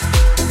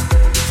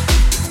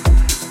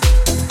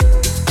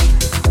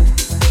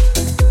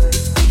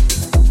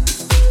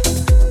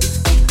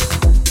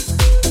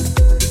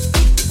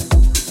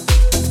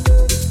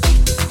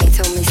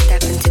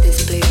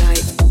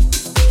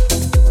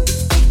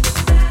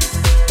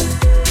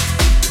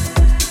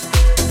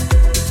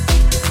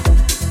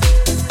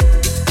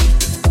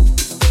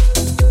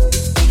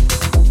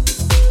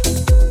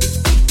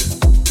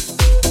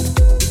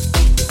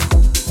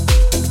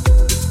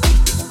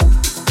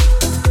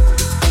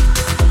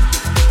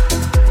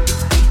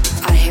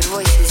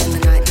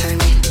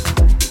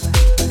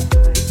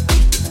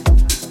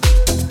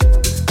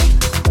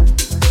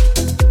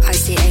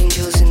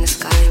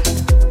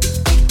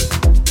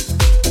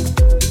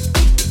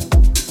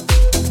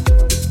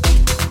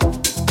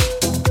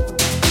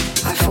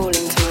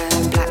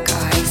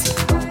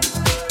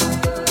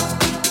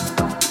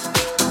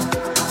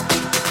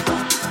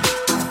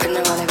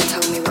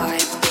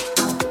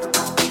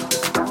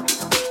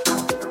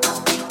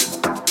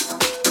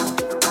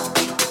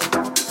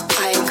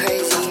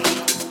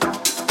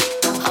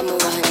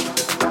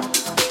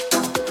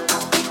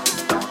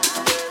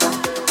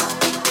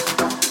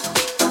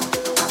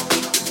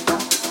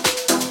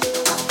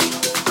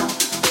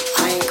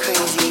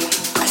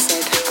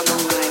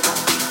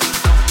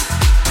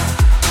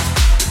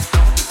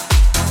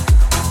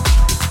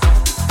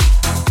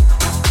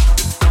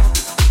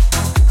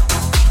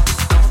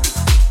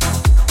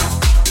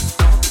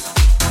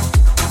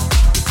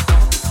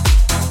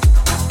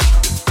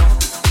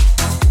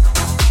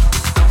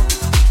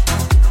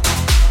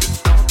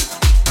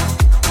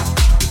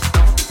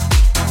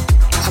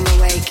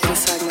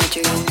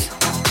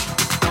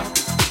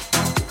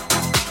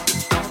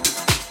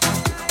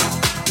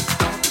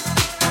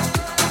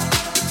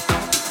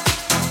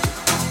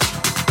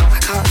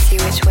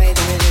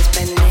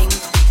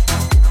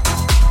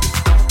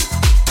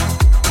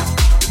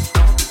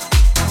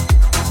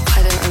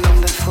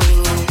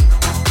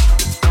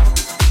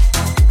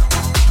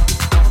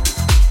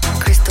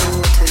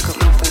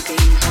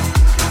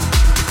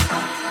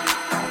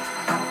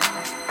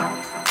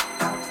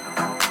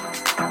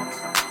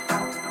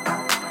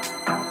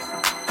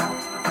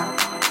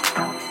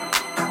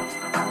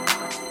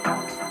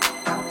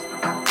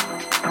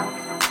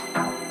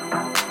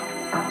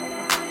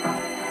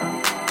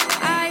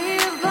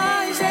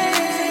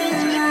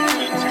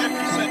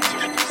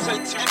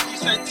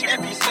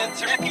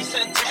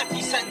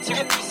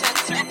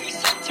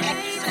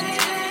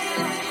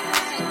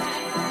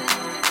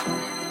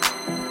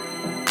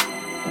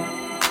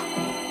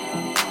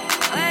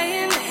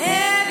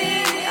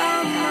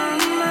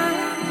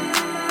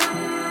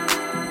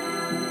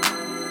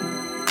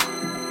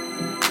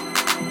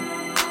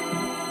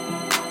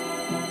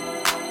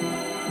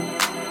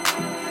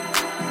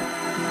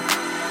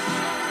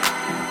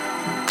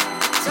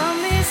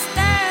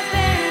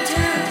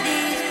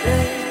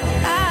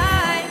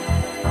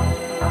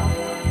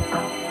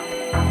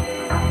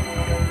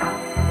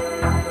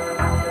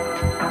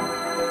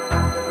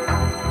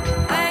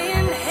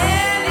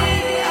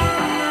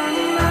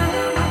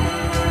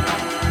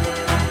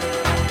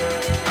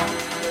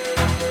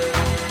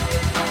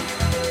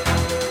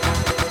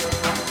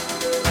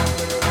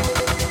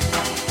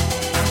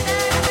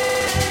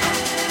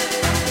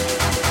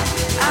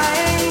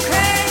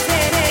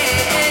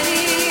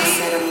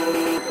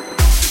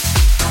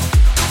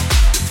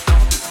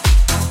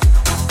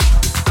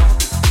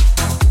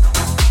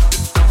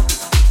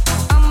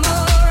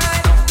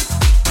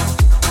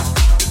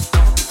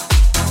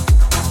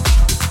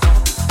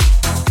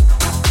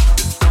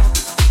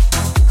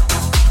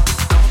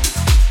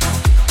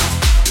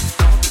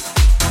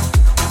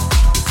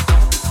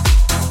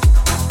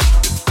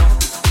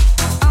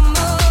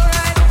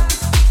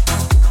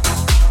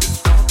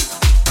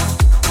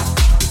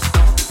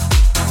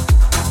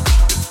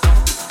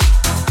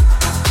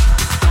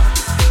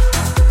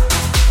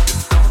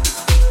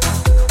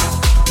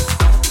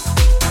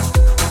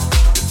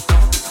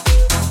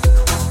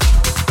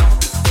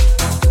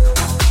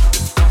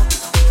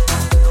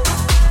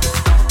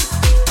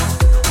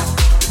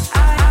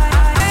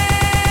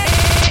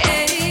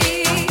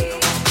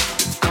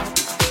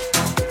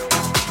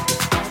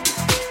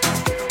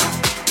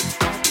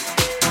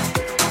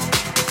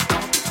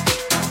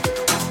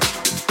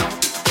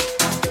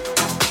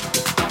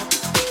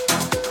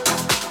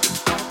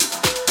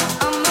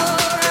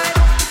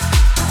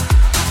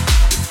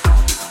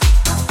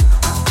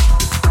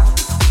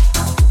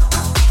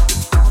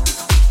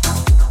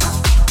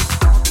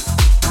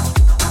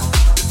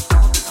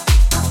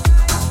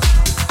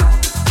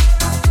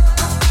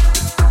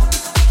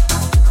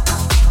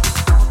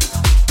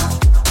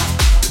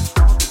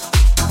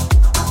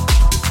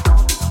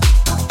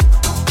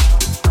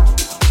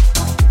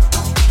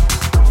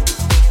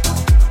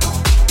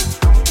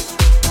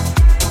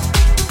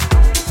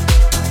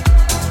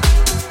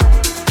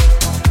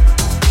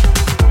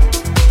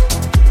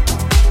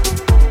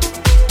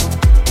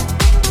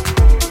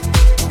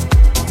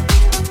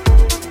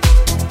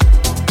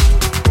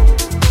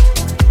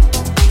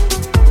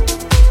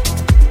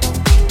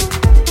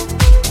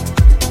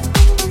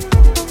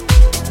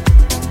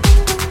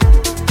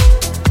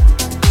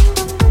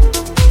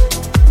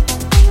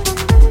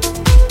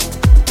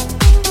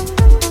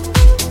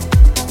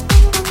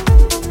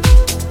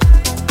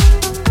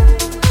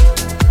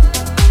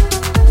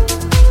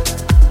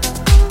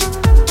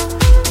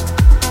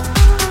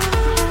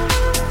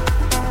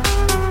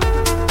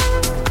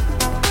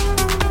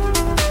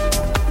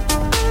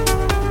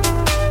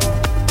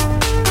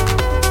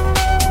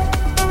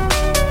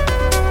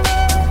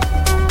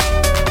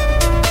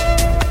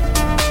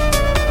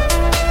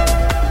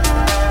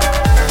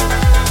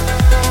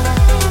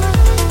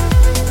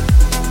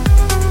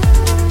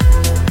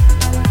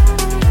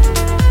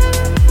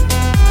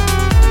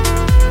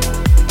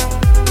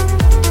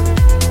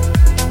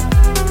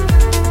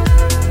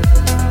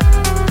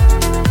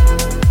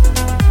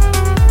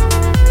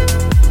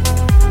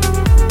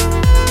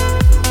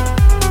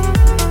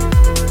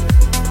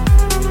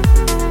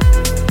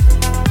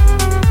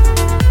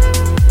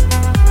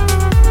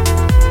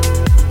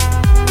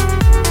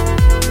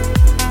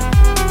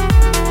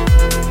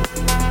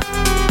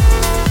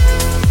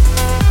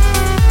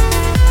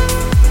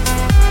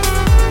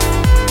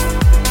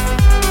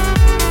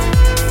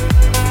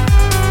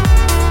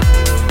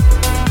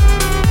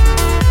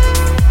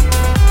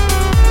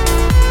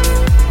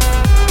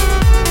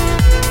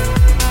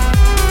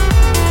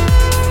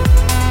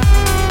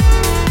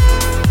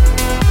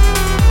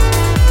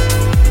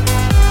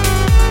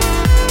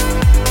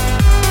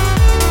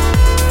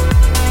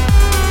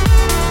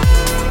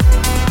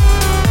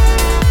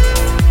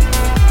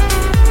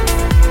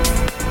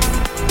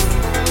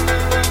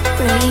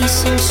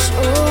 racing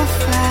so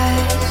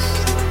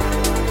fast,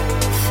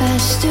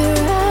 faster I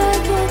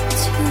get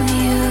to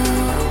you,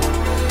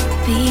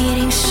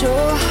 beating so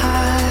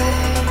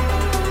hard,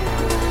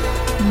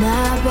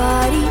 my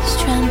body's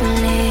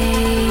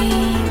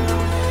trembling.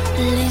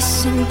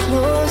 Listen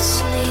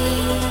closely,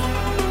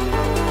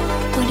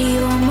 what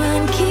your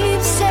mind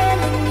keeps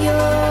telling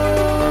you,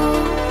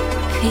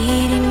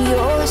 repeating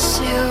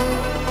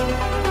yourself,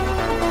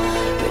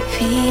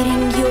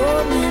 repeating your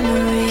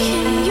memory.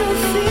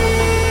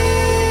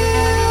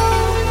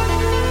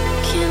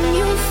 Can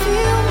you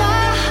feel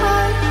my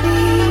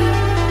heartbeat?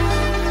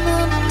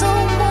 Not the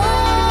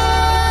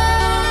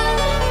one,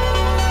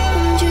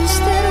 I'm just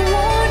that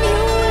one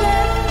you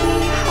left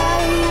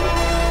behind.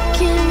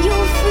 Can you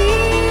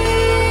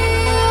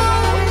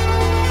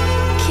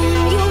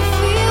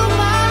feel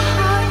my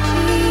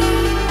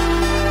heartbeat?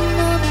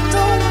 Not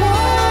the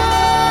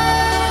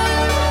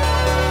one,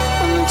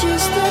 I'm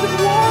just that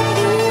one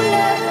you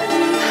left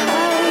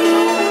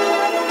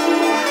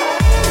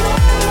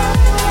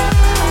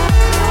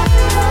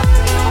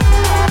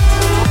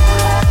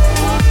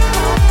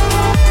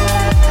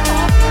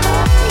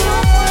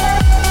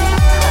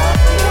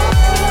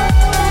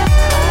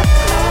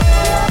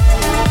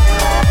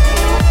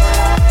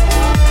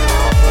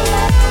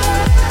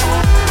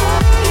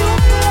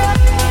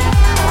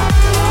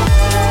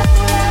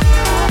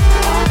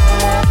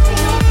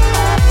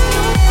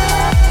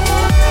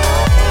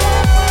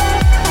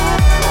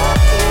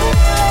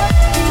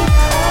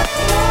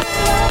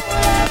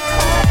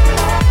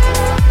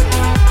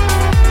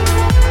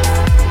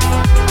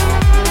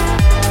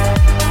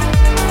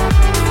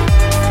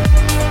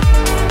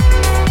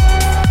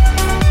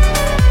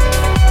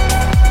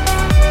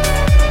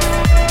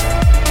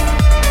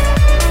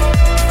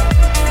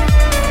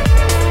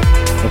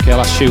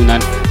Last tune then.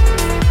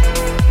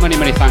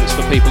 Many thanks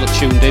for people that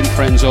tuned in,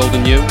 friends old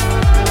and new.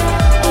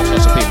 All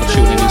sorts of people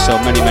tuning in, so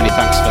many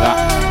thanks for that.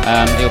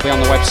 It'll be on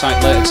the website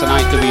later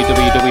tonight,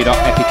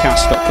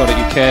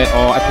 www.epicast.co.uk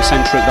or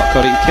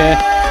epicentric.co.uk.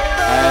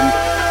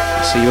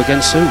 See you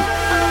again soon.